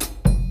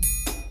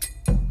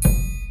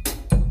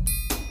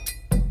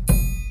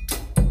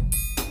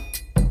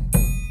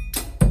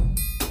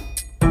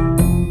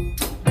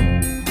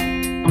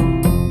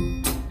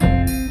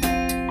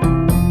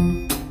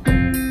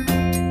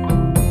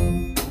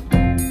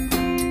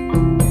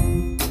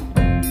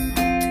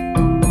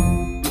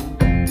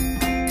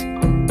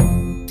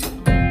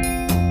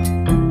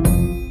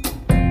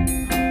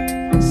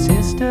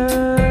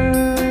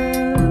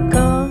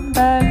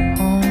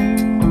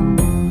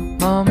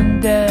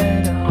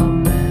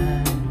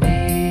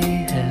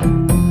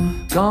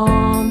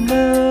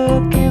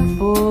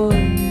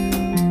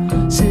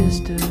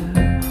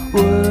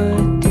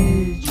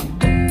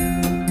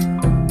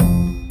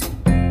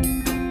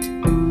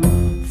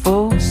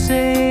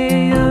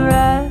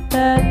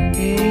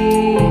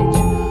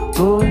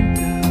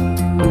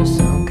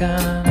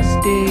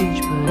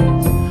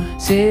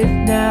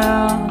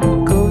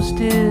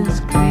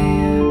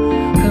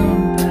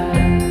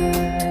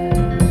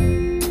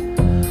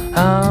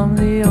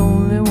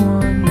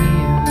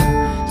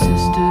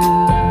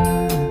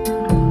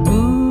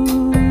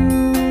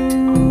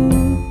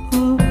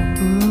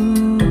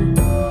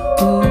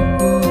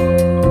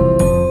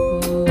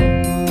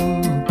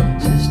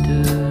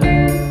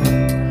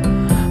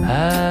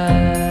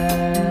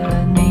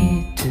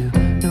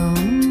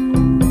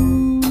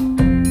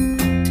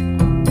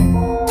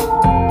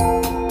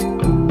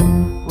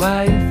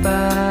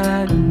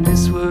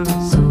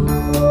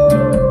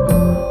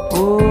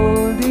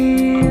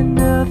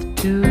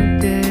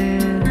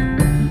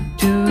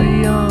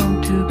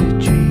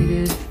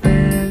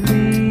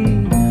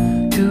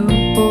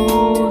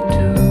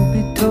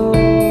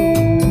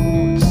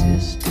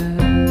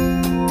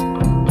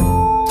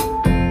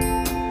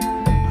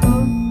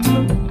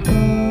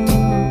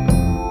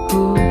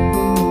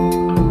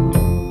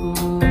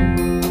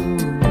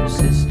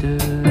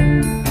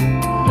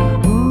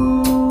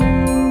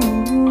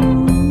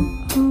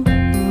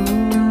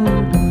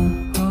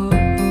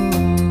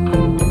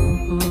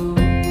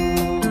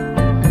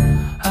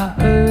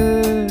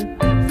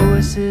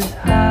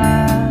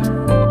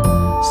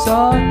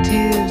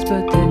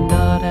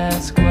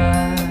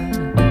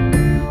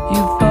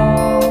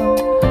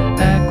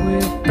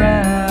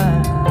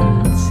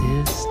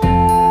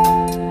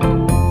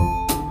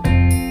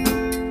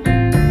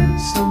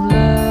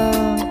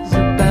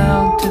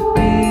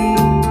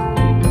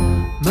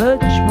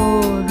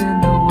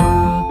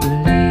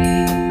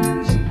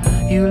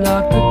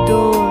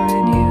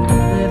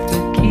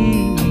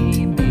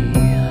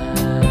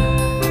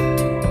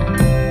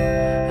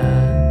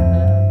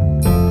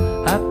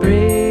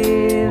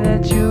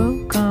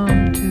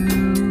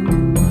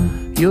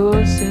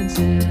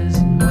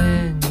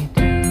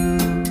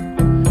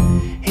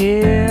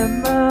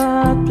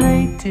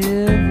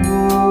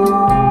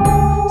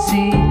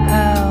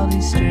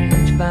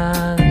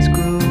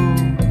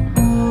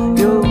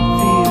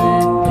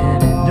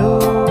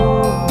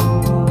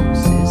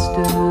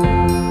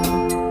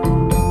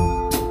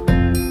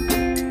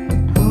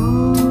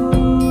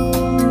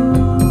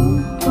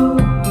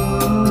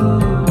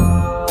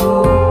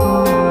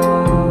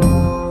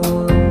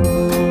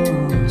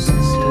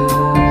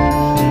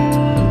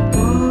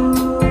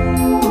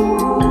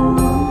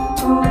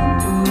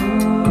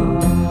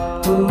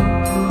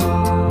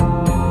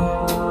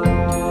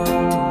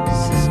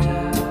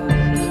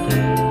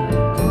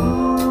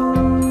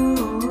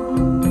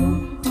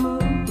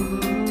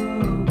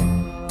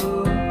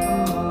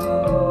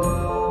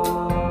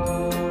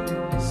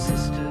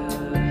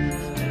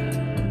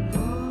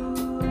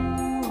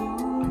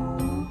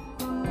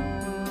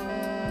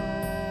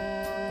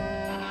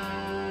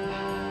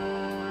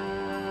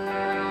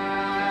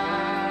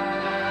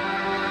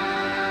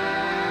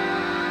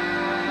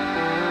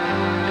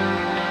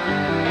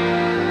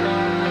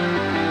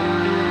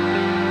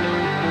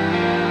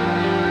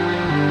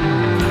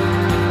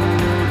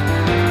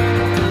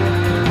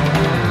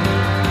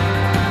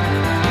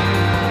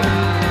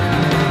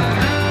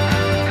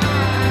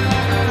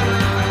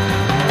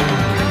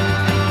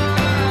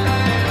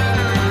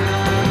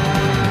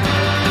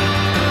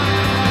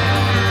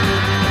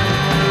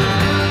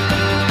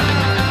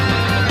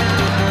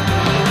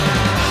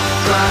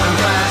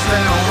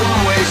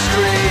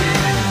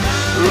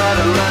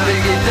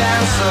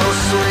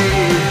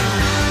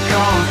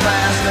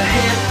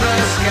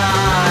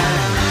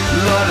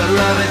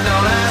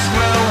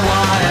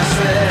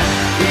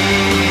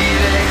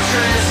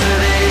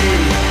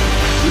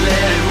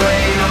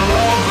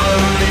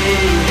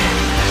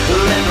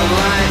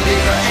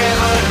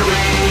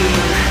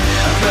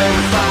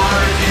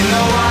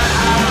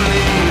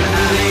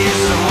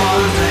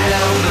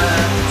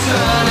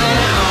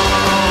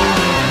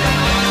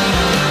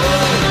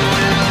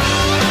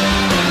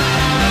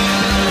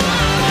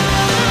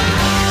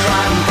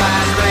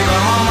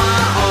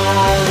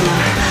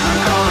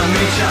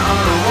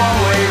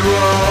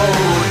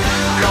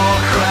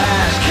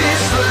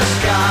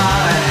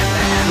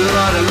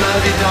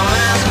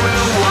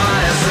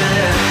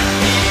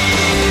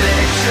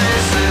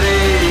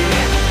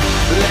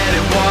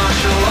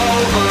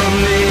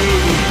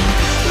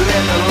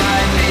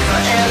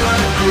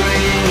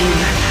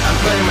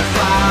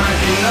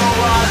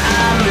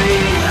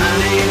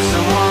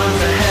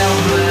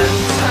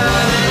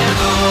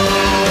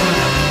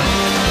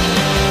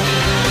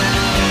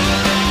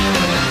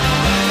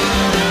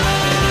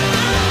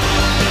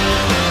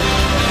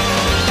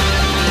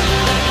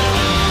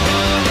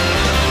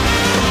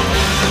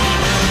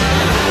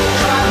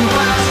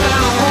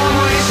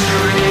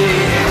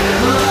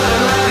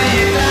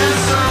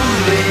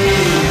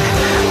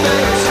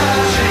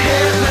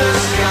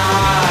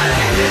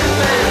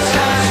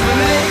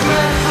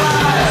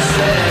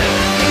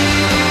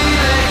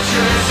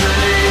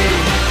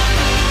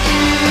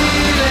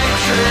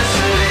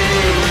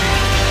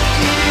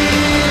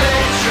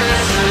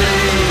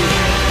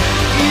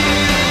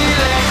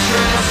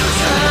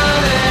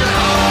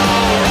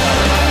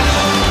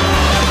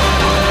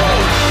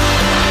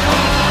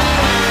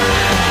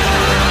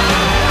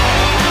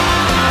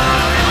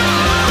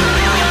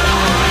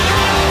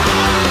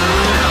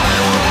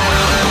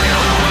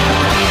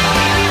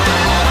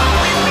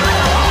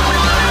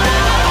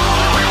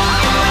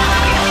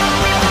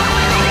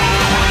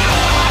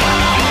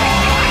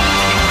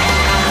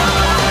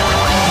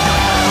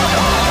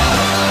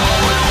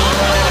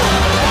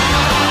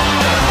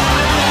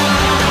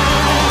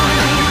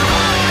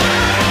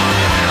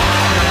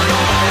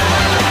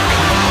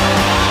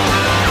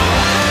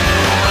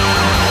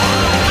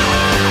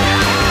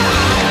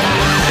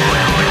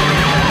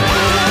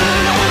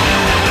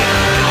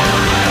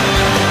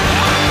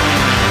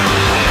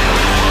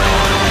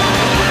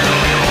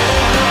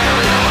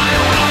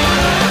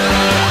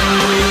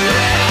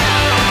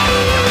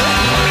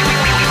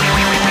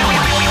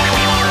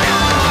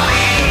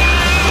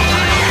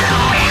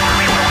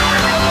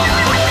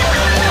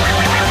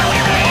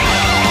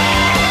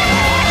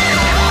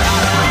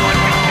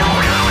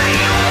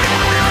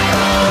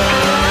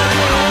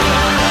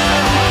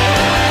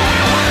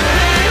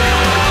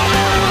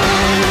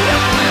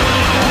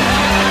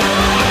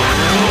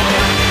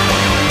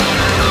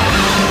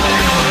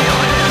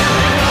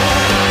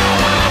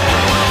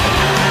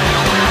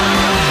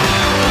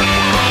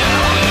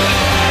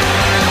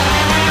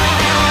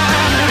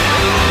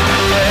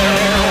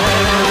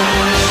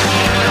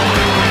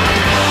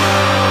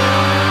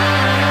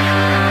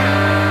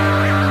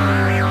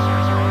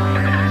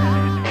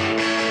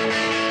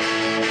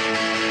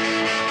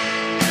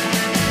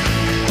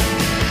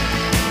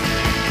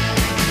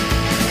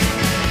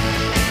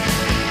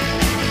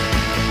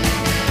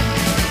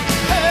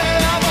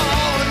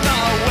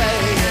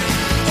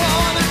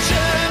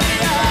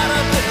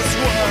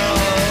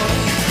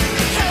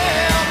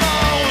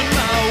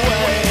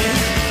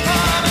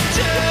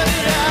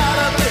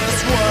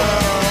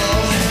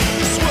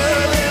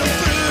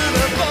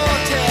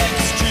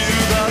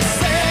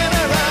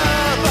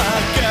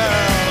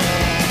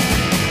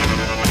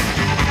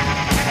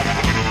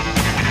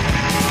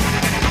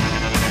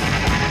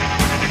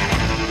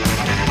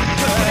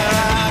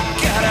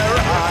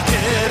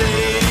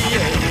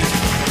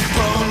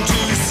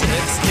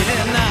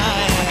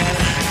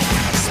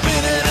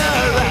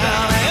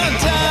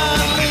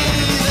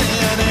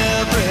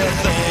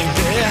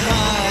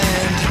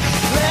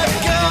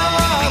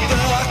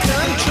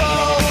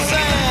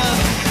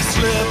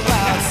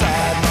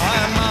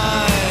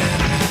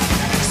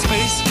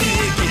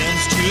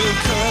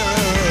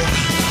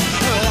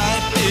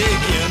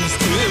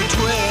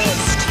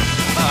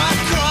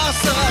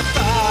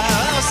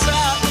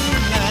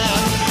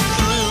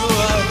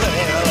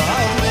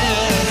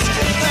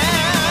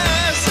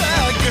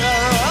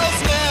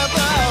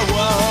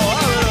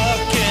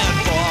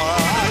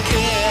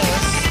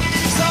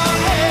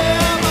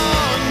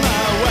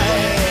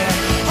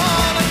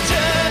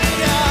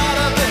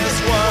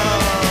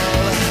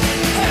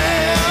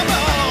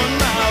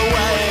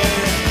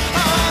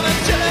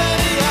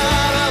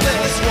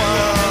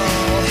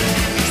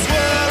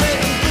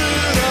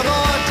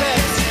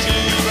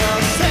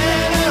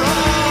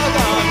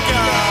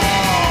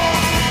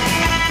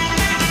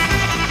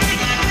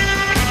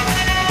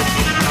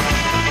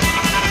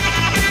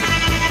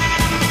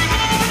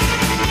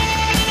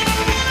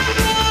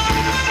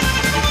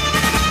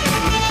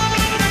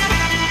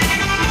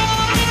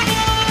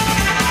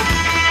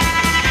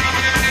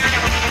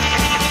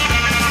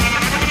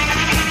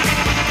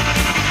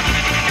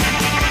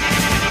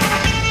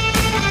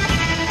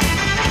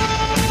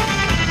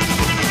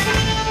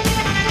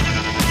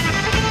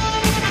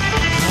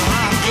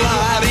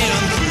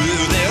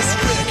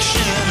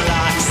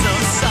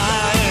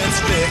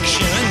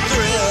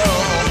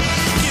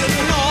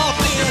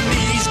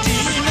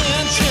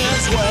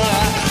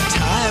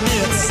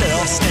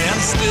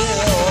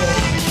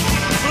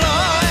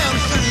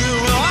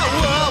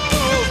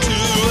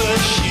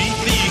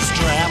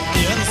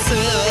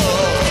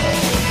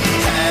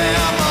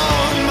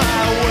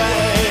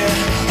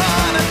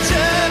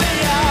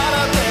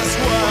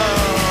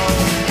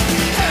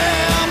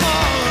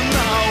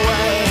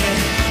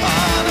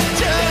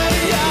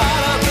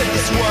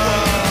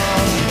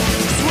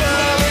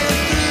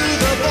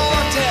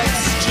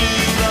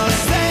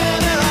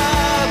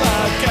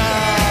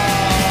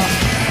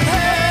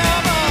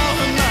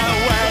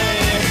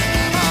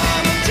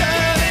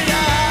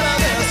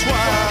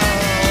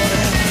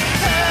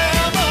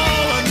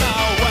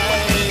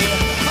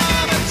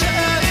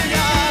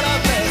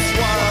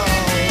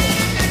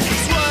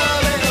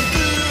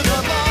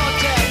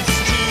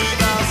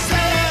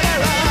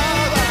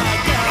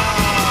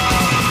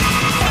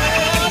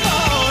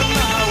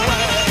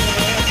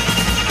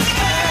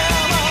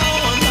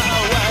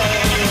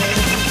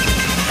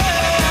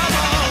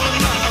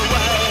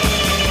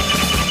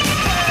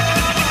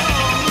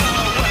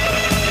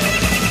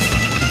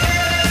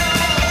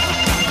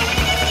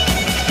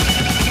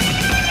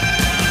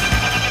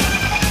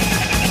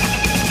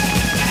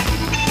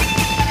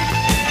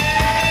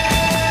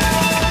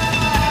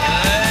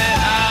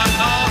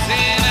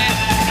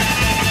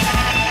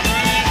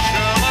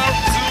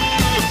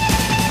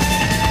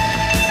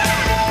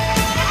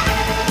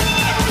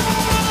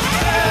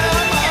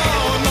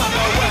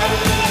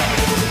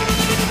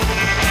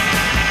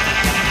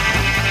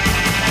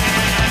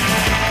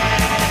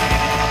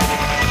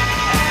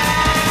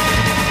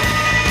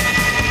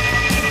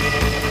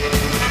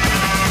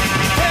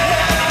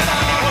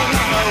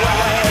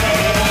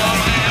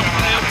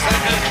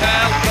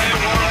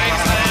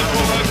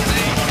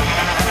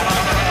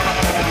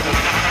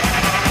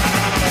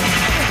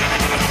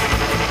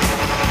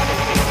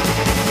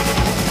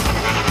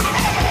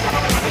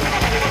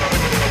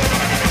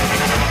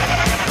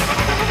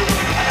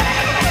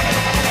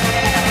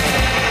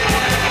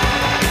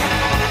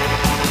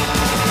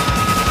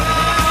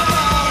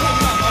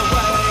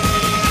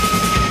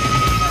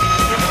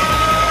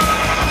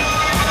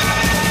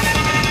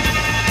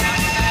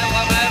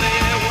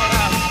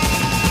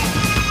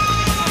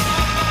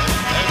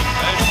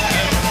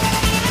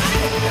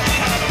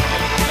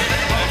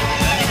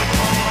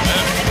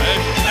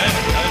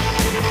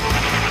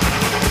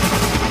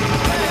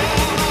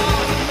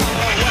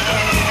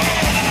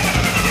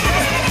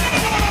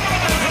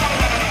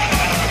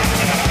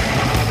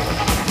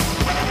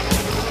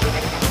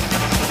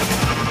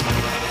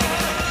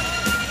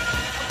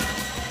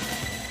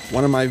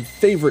 one of my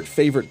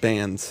favorite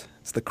bands.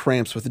 It's the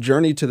Cramps with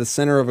Journey to the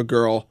Center of a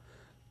Girl.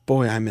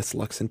 Boy, I miss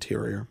Lux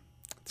Interior.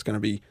 It's going to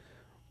be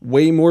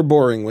way more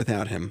boring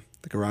without him.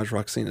 The garage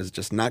rock scene is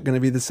just not going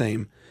to be the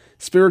same.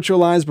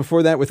 Spiritualized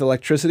before that with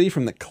Electricity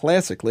from the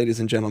classic, ladies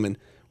and gentlemen,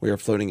 We Are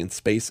Floating in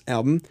Space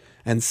album.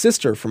 And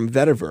Sister from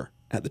Vetiver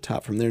at the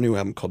top from their new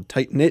album called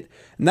Tight Knit.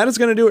 And that is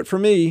going to do it for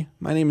me.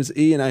 My name is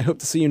E, and I hope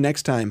to see you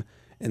next time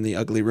in The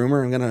Ugly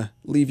Rumor. I'm going to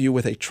leave you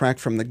with a track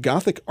from the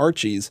Gothic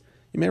Archies.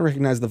 You may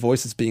recognize the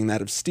voice as being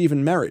that of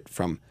Stephen Merritt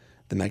from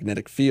The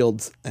Magnetic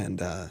Fields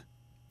and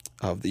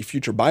of the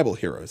Future Bible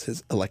Heroes,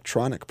 his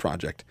electronic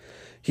project.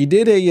 He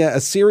did a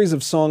series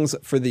of songs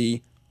for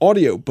the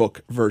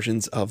audiobook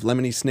versions of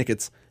Lemony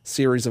Snicket's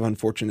Series of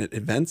Unfortunate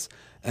Events,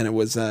 and it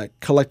was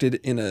collected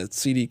in a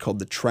CD called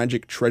The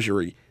Tragic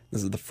Treasury.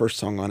 This is the first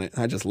song on it,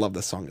 and I just love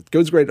this song. It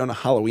goes great on a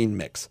Halloween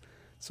mix,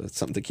 so it's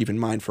something to keep in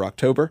mind for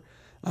October.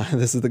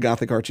 This is the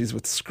Gothic Archies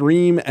with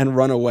Scream and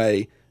Run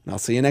Away, and I'll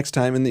see you next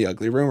time in The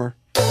Ugly Rumor.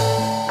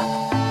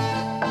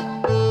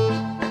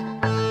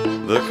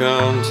 The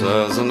Count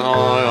has an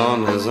eye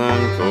on his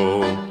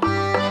ankle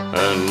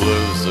and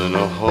lives in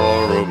a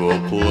horrible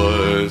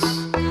place.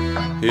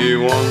 He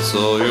wants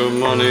all your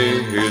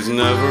money, he's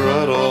never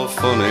at all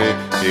funny.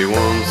 He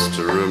wants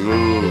to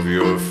remove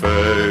your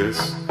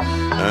face.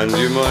 And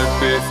you might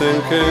be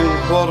thinking,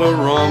 what a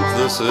romp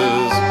this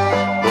is.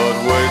 But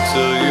wait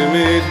till you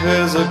meet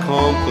his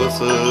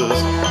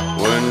accomplices.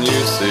 When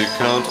you see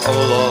Count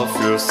Olaf,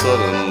 you're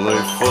suddenly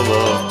full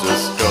of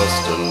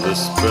disgust and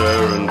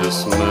despair and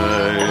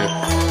dismay.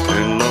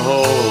 In the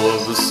whole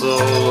of the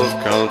soul of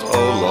Count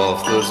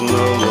Olaf, there's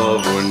no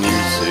love. When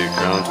you see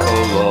Count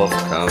Olaf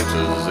count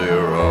to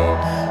 0,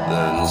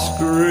 then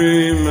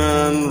scream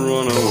and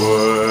run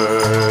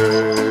away.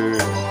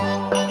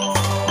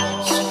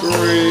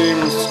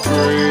 Scream,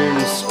 scream,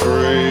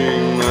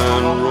 scream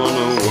and run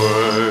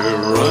away.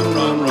 Run,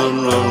 run, run,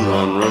 run,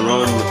 run, run,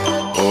 run,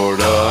 or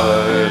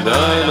die,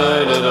 die,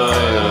 die, die,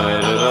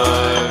 die, die,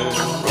 die.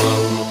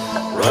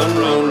 Run,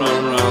 run,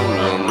 run, run, run,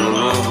 run,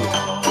 run,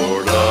 or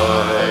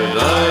die,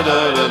 die,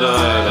 die, die,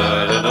 die,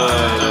 die,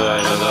 die,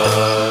 die,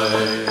 die.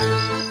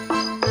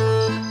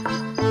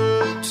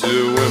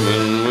 Two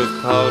women with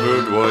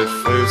powdered white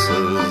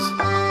faces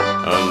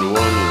and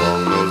one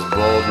long-nosed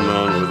bald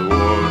man with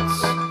warts.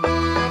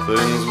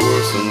 Things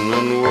worsen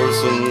and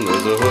worsen,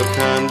 there's a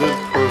hook-handed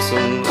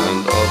person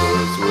and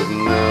others with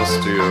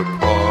nastier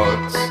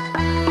parts.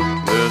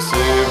 This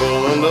evil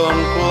and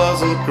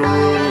unpleasant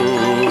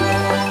group,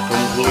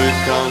 complete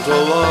Count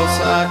Olaf's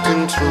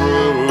acting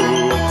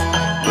true.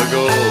 The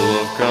goal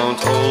of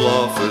Count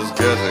Olaf is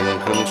getting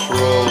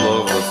control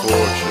of the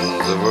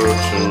fortunes of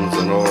urchins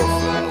and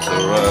orphans,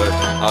 hooray.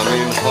 I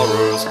mean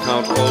horrors,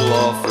 Count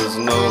Olaf is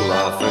no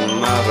laughing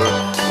matter.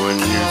 When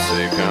you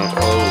see Count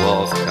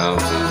Olaf count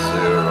to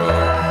 0,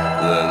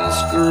 then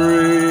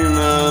scream.